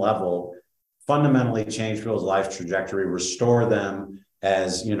human level, fundamentally change people's life trajectory, restore them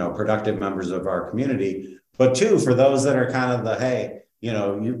as, productive members of our community. But two, for those that are kind of the, hey, you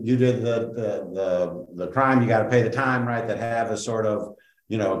did the crime, you got to pay the time, right? That have a sort of,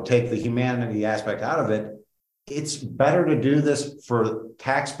 take the humanity aspect out of it. It's better to do this for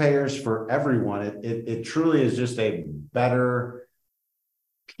taxpayers, for everyone. It truly is just a better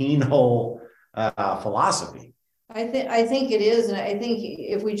penal philosophy. I think it is, and I think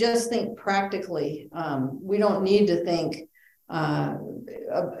if we just think practically, we don't need to think.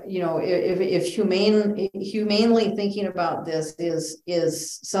 If humanely thinking about this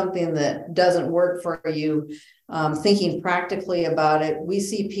is something that doesn't work for you, thinking practically about it, we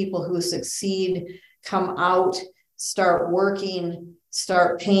see people who succeed come out, start working,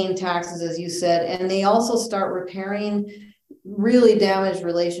 start paying taxes, as you said, and they also start repairing really damaged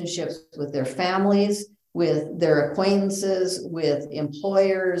relationships with their families, with their acquaintances, with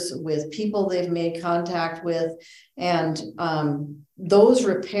employers, with people they've made contact with. And those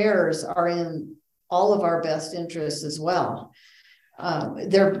repairs are in all of our best interests as well.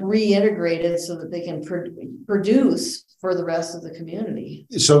 They're reintegrated so that they can produce for the rest of the community.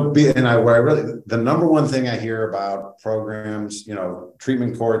 So, the number one thing I hear about programs,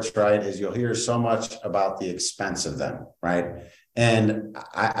 treatment courts, right, is you'll hear so much about the expense of them, right? And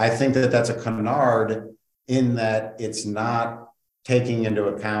I think that that's a canard in that it's not taking into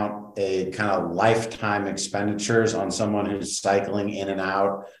account a kind of lifetime expenditures on someone who's cycling in and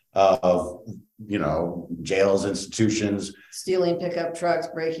out of, jails, institutions. Stealing pickup trucks,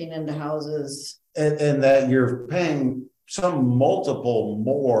 breaking into houses. And that you're paying some multiple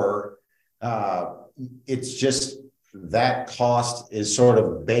more. It's just that cost is sort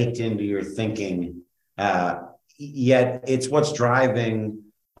of baked into your thinking. Yet it's what's driving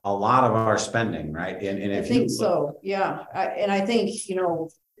a lot of our spending, right? And if I think so, yeah. I think,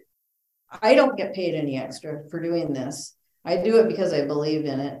 I don't get paid any extra for doing this. I do it because I believe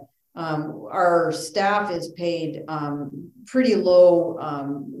in it. Our staff is paid pretty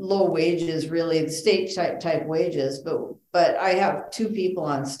low wages, really, state type wages, but I have 2 people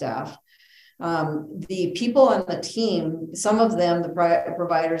on staff. The people on the team, some of them, the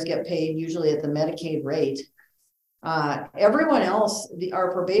providers get paid usually at the Medicaid rate. Everyone else,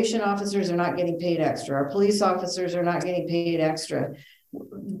 our probation officers are not getting paid extra. Our police officers are not getting paid extra.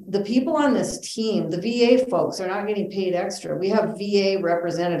 the people on this team, the VA folks, are not getting paid extra. We have VA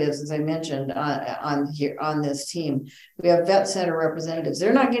representatives, as I mentioned, on this team. We have vet center representatives.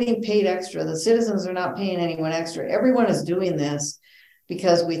 They're not getting paid extra. The citizens are not paying anyone extra. Everyone is doing this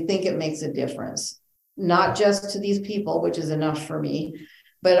because we think it makes a difference, not just to these people, which is enough for me,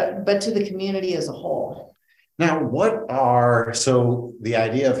 but to the community as a whole. Now, so the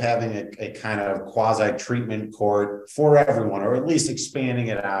idea of having a kind of quasi-treatment court for everyone, or at least expanding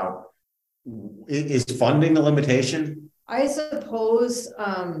it out, is funding a limitation? I suppose,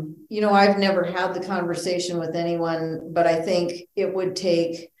 I've never had the conversation with anyone, but I think it would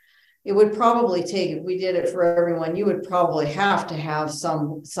probably take, if we did it for everyone, you would probably have to have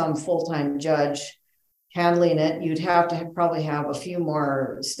some full-time judge handling it. You'd have to probably have a few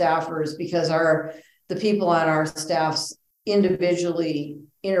more staffers, because the people on our staffs individually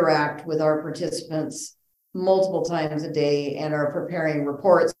interact with our participants multiple times a day and are preparing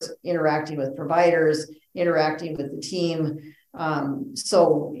reports, interacting with providers, interacting with the team.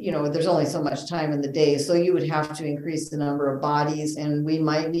 So, there's only so much time in the day. So you would have to increase the number of bodies, and we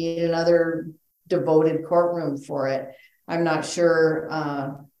might need another devoted courtroom for it. I'm not sure.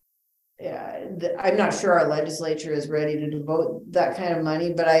 I'm not sure our legislature is ready to devote that kind of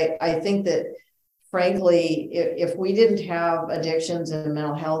money, but I think that, frankly, if we didn't have addictions and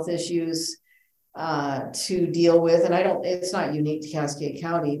mental health issues to deal with, and it's not unique to Cascade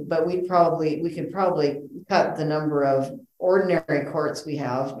County, but we could probably cut the number of ordinary courts we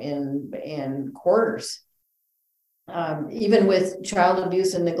have in quarters. Even with child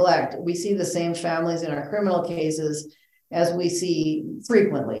abuse and neglect, we see the same families in our criminal cases as we see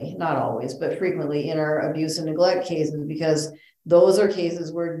frequently, not always, but frequently in our abuse and neglect cases, because those are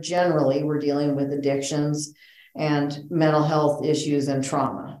cases where generally we're dealing with addictions and mental health issues and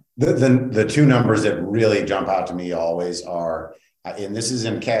trauma. The two numbers that really jump out to me always are, and this is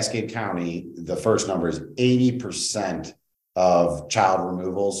in Cascade County, the first number is 80% of child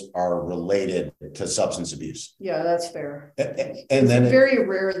removals are related to substance abuse. Yeah, that's fair. And then it's very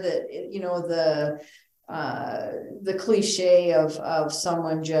rare that, the cliche of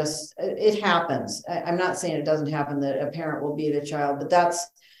someone it happens. I'm not saying it doesn't happen that a parent will beat a child, but that's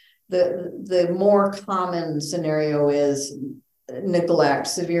the more common scenario is neglect,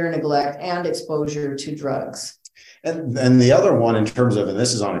 severe neglect, and exposure to drugs. And the other one, in terms of, and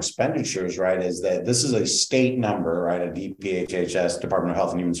this is on expenditures, right, is that this is a state number, right, a DPHHS, Department of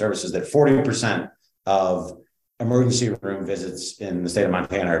Health and Human Services, that 40% of emergency room visits in the state of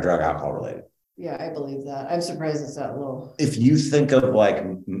Montana are drug alcohol related. Yeah, I believe that. I'm surprised it's that low. If you think of like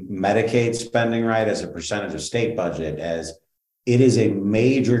Medicaid spending, right, as a percentage of state budget, as it is a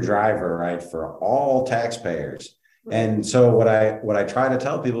major driver, right, for all taxpayers. And so what I try to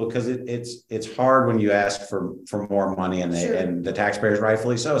tell people, because it's hard when you ask for more money, and and the taxpayers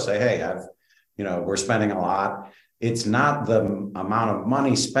rightfully so say, hey, we're spending a lot. It's not the amount of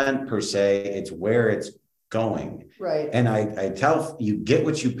money spent per se, it's where it's going. Right. And I tell you, get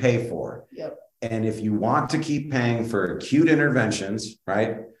what you pay for. Yep. And if you want to keep paying for acute interventions,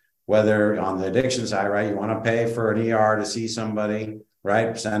 right, whether on the addiction side, right, you want to pay for an ER to see somebody,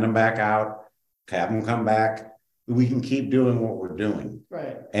 right, send them back out, have them come back. We can keep doing what we're doing.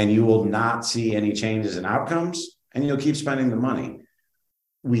 Right. And you will not see any changes in outcomes, and you'll keep spending the money.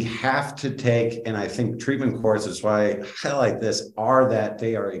 We have to take, and I think treatment courts, that's why I highlight this, are that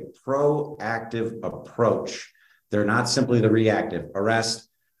they are a proactive approach. They're not simply the reactive, arrest,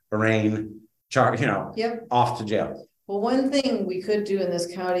 arraign, charge, off to jail. Well, one thing we could do in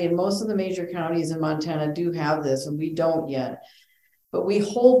this county, and most of the major counties in Montana do have this, and we don't yet, but we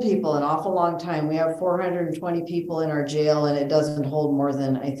hold people an awful long time. We have 420 people in our jail, and it doesn't hold more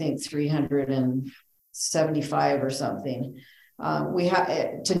than, I think, 375 or something. We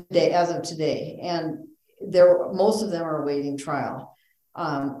have today, as of today, and most of them are awaiting trial.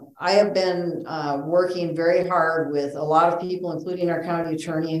 I have been working very hard with a lot of people, including our county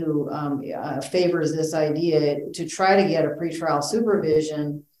attorney, who favors this idea to try to get a pretrial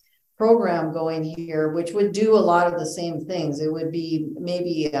supervision program going here, which would do a lot of the same things. It would be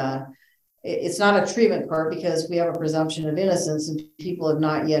maybe it's not a treatment court, because we have a presumption of innocence and people have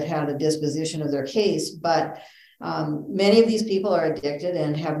not yet had a disposition of their case, but many of these people are addicted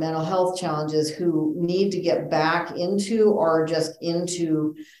and have mental health challenges who need to get back into or just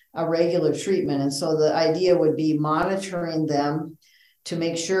into a regular treatment. And so the idea would be monitoring them to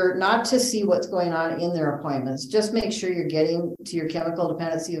make sure, not to see what's going on in their appointments, just make sure you're getting to your chemical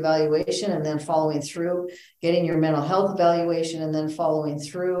dependency evaluation and then following through, getting your mental health evaluation and then following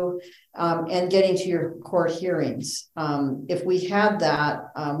through, and getting to your court hearings. If we had that,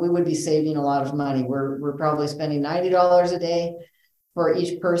 we would be saving a lot of money. We're probably spending $90 a day for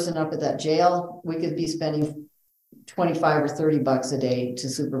each person up at that jail, we could be spending 25 or 30 bucks a day to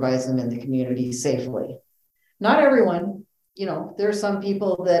supervise them in the community safely. Not everyone, there are some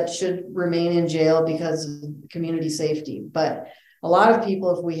people that should remain in jail because of community safety, but a lot of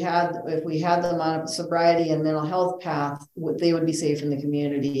people, if we had them on a sobriety and mental health path, they would be safe in the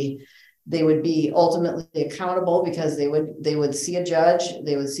community. They would be ultimately accountable because they would see a judge,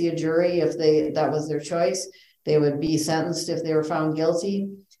 they would see a jury if that was their choice. They would be sentenced if they were found guilty.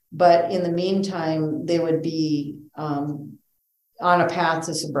 But in the meantime, they would be on a path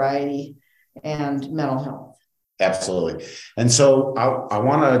to sobriety and mental health. Absolutely. And so I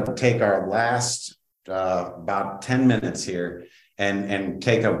want to take our last about 10 minutes here and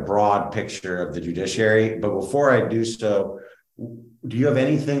take a broad picture of the judiciary. But before I do so, do you have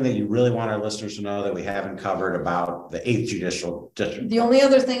anything that you really want our listeners to know that we haven't covered about the 8th Judicial District? The only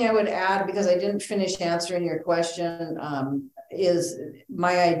other thing I would add, because I didn't finish answering your question, is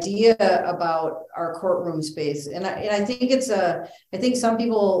my idea about our courtroom space. And I think I think some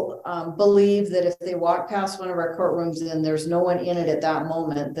people believe that if they walk past one of our courtrooms and there's no one in it at that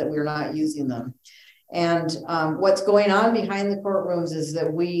moment, that we're not using them. And what's going on behind the courtrooms is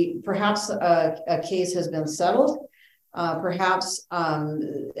that perhaps a case has been settled. Perhaps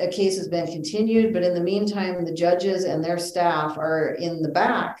a case has been continued, but in the meantime, the judges and their staff are in the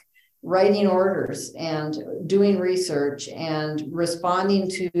back writing orders and doing research and responding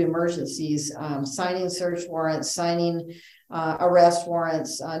to emergencies, signing search warrants, signing arrest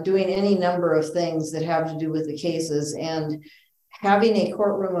warrants, doing any number of things that have to do with the cases. And having a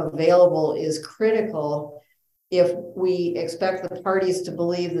courtroom available is critical if we expect the parties to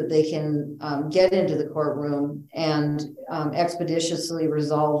believe that they can get into the courtroom and expeditiously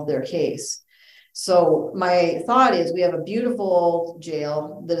resolve their case. So my thought is we have a beautiful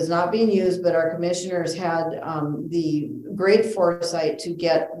jail that is not being used, but our commissioners had the great foresight to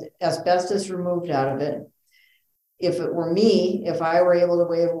get asbestos removed out of it. If it were me, if I were able to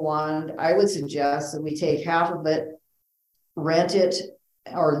wave a wand, I would suggest that we take half of it, rent it,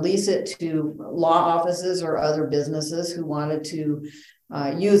 or lease it to law offices or other businesses who wanted to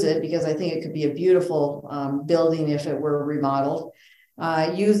use it, because I think it could be a beautiful building if it were remodeled.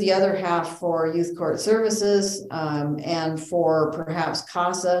 Use the other half for youth court services and for perhaps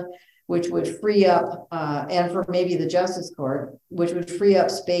CASA, which would free up, and for maybe the justice court, which would free up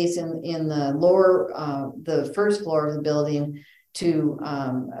space in the the first floor of the building to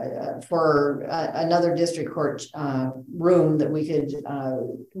for another district court room that we could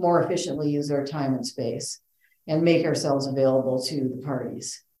more efficiently use our time and space and make ourselves available to the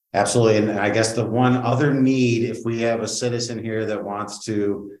parties. Absolutely. And I guess the one other need, if we have a citizen here that wants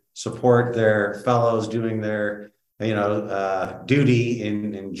to support their fellows doing their duty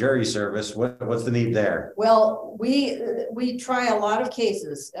in jury service, what's the need there? Well, we try a lot of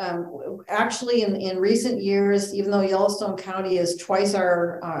cases. Actually, in recent years, even though Yellowstone County is twice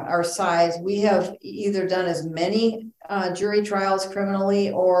our size, we have either done as many jury trials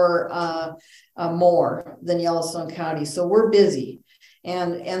criminally or more than Yellowstone County. So we're busy.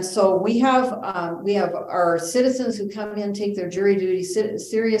 And so we have our citizens who come in, take their jury duty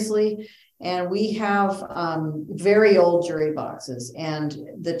seriously. And we have very old jury boxes, and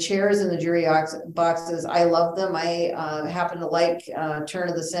the chairs in the jury boxes, I love them. I happen to like turn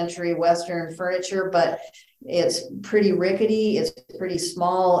of the century Western furniture, but it's pretty rickety. It's pretty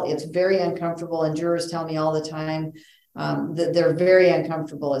small. It's very uncomfortable. And jurors tell me all the time that they're very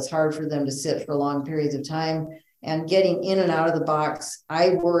uncomfortable. It's hard for them to sit for long periods of time. And getting in and out of the box, I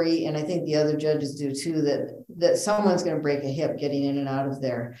worry, and I think the other judges do too, that someone's going to break a hip getting in and out of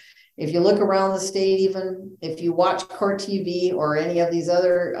there. If you look around the state, even if you watch Court TV or any of these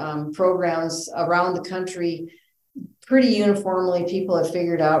other programs around the country, pretty uniformly, people have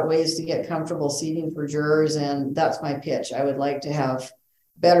figured out ways to get comfortable seating for jurors. And that's my pitch. I would like to have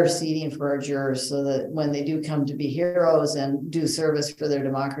better seating for our jurors so that when they do come to be heroes and do service for their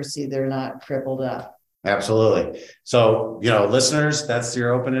democracy, they're not crippled up. Absolutely. So, listeners, that's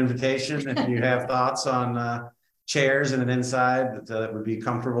your open invitation. If you have thoughts on chairs and an inside that would be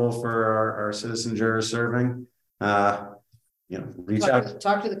comfortable for our citizen jurors serving, reach out.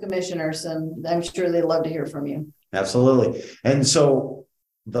 Talk to the commissioners, and I'm sure they'd love to hear from you. Absolutely. And so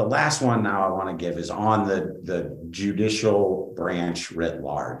the last one now I want to give is on the judicial branch writ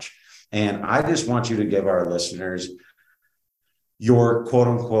large. And I just want you to give our listeners your quote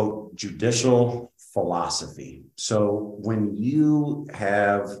unquote judicial philosophy. So when you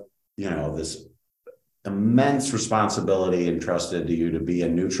have, this immense responsibility entrusted to you to be a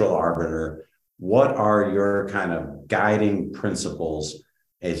neutral arbiter, what are your kind of guiding principles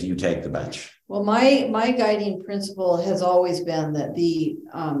as you take the bench? Well, my guiding principle has always been that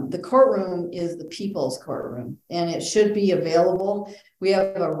the courtroom is the people's courtroom, and it should be available. We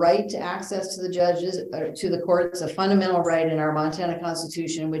have a right to access to the judges, to the courts, a fundamental right in our Montana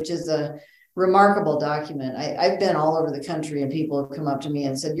Constitution, which is a remarkable document. I've been all over the country, and people have come up to me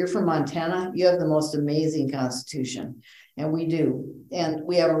and said, "You're from Montana. You have the most amazing Constitution." And we do. And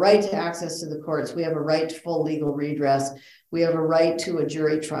we have a right to access to the courts. We have a right to full legal redress. We have a right to a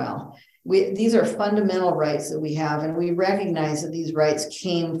jury trial. These are fundamental rights that we have, and we recognize that these rights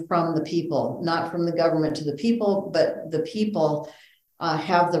came from the people, not from the government to the people, but the people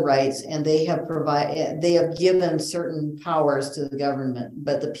have the rights, and they have given certain powers to the government,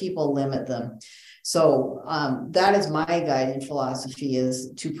 but the people limit them. So that is my guiding philosophy,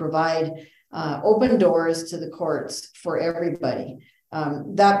 is to provide open doors to the courts for everybody.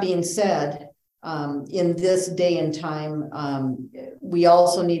 That being said, in this day and time, we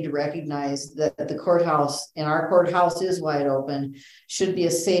also need to recognize that the courthouse, and our courthouse is wide open, should be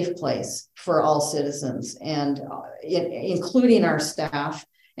a safe place for all citizens, and including our staff,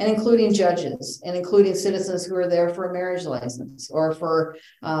 and including judges, and including citizens who are there for a marriage license, or for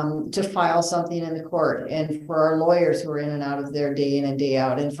to file something in the court, and for our lawyers who are in and out of there day in and day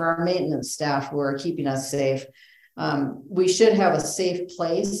out, and for our maintenance staff who are keeping us safe. We should have a safe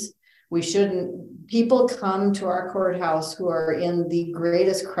place. People come to our courthouse who are in the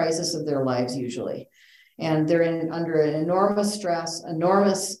greatest crisis of their lives usually. And they're under an enormous stress,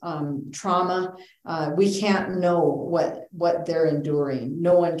 enormous trauma. We can't know what they're enduring.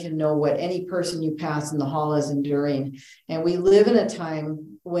 No one can know what any person you pass in the hall is enduring. And we live in a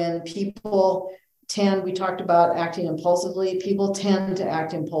time when people we talked about acting impulsively. People tend to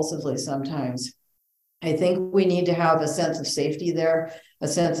act impulsively sometimes. I think we need to have a sense of safety there, a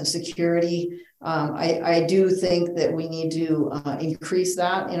sense of security. I do think that we need to increase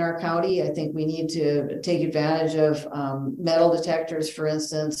that in our county. I think we need to take advantage of metal detectors, for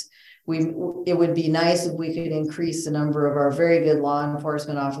instance. It would be nice if we could increase the number of our very good law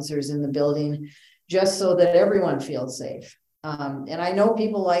enforcement officers in the building, just so that everyone feels safe. And I know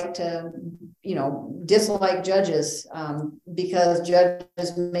people like to, dislike judges because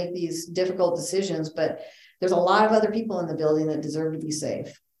judges make these difficult decisions, but there's a lot of other people in the building that deserve to be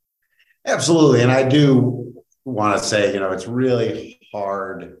safe. Absolutely. And I do want to say, it's really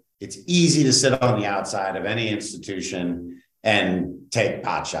hard. It's easy to sit on the outside of any institution and take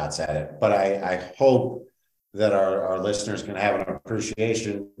pot shots at it. But I hope that our listeners can have an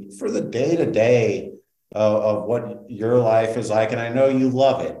appreciation for the day-to-day of what your life is like. And I know you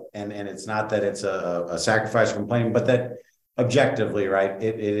love it. And it's not that it's a sacrifice complaint, but that objectively, right,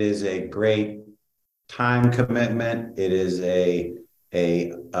 it is a great time commitment. It is a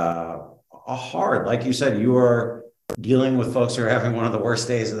hard, like you said, you are dealing with folks who are having one of the worst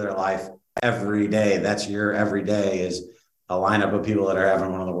days of their life every day. That's your every day, is a lineup of people that are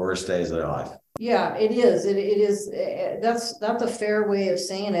having one of the worst days of their life. Yeah, it is. It is. That's a fair way of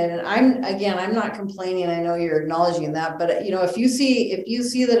saying it. And I'm not complaining. I know you're acknowledging that, but if you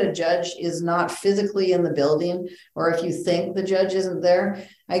see that a judge is not physically in the building, or if you think the judge isn't there,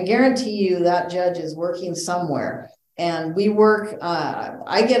 I guarantee you that judge is working somewhere. And we work.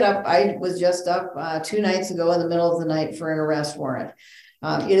 I get up. I was just up 2 nights ago in the middle of the night for an arrest warrant.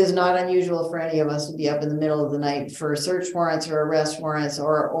 It is not unusual for any of us to be up in the middle of the night for search warrants or arrest warrants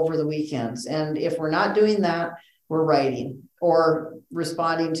or over the weekends. And if we're not doing that, we're writing or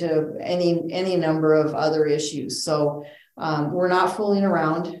responding to any number of other issues. So we're not fooling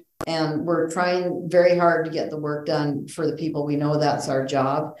around, and we're trying very hard to get the work done for the people. We know that's our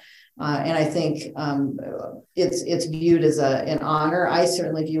job. And I think it's viewed as an honor. I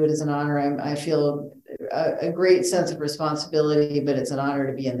certainly view it as an honor. I feel a great sense of responsibility, but it's an honor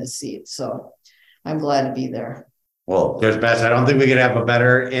to be in this seat. So I'm glad to be there. Well, Judge Bass, I don't think we could have a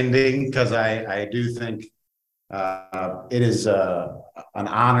better ending, because I do think it is an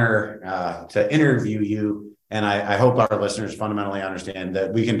honor to interview you. And I hope our listeners fundamentally understand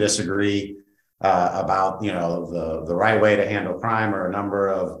that we can disagree about, the right way to handle crime, or a number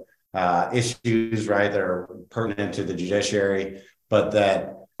of issues, right, that are pertinent to the judiciary, but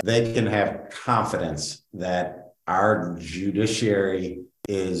that they can have confidence that our judiciary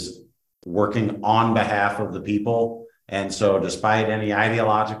is working on behalf of the people. And so despite any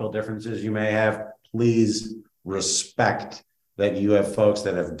ideological differences you may have, please respect that you have folks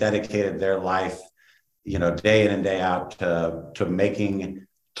that have dedicated their life, day in and day out to making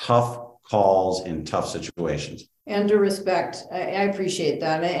tough calls in tough situations. And to respect, I appreciate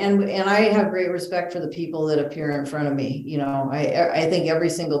that. And I have great respect for the people that appear in front of me. I think every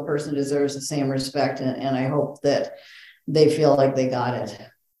single person deserves the same respect, and I hope that they feel like they got it.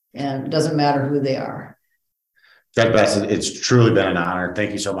 And it doesn't matter who they are. Judge Best, it's truly been an honor.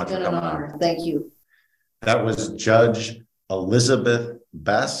 Thank you so much for coming on. Thank you. That was Judge Elizabeth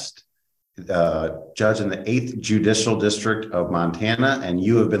Best, judge in the 8th Judicial District of Montana, and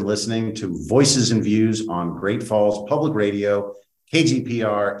you have been listening to Voices and Views on Great Falls Public Radio,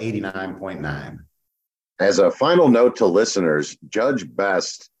 KGPR 89.9. As a final note to listeners, Judge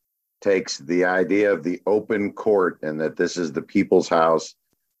Best takes the idea of the open court and that this is the people's house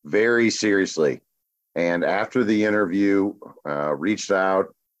very seriously. And after the interview, reached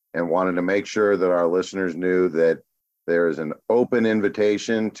out and wanted to make sure that our listeners knew that there is an open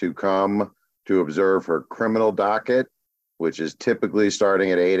invitation to come to observe her criminal docket, which is typically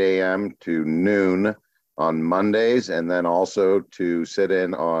starting at 8 a.m. to noon on Mondays, and then also to sit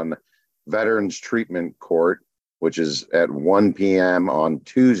in on Veterans Treatment Court, which is at 1 p.m. on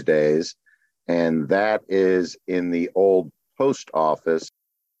Tuesdays, and that is in the old post office.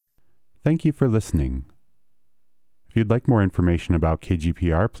 Thank you for listening. If you'd like more information about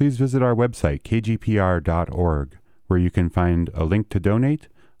KGPR, please visit our website, kgpr.org, where you can find a link to donate,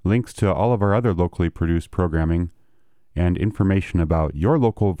 links to all of our other locally produced programming, and information about your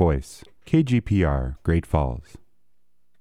local voice, KGPR, Great Falls.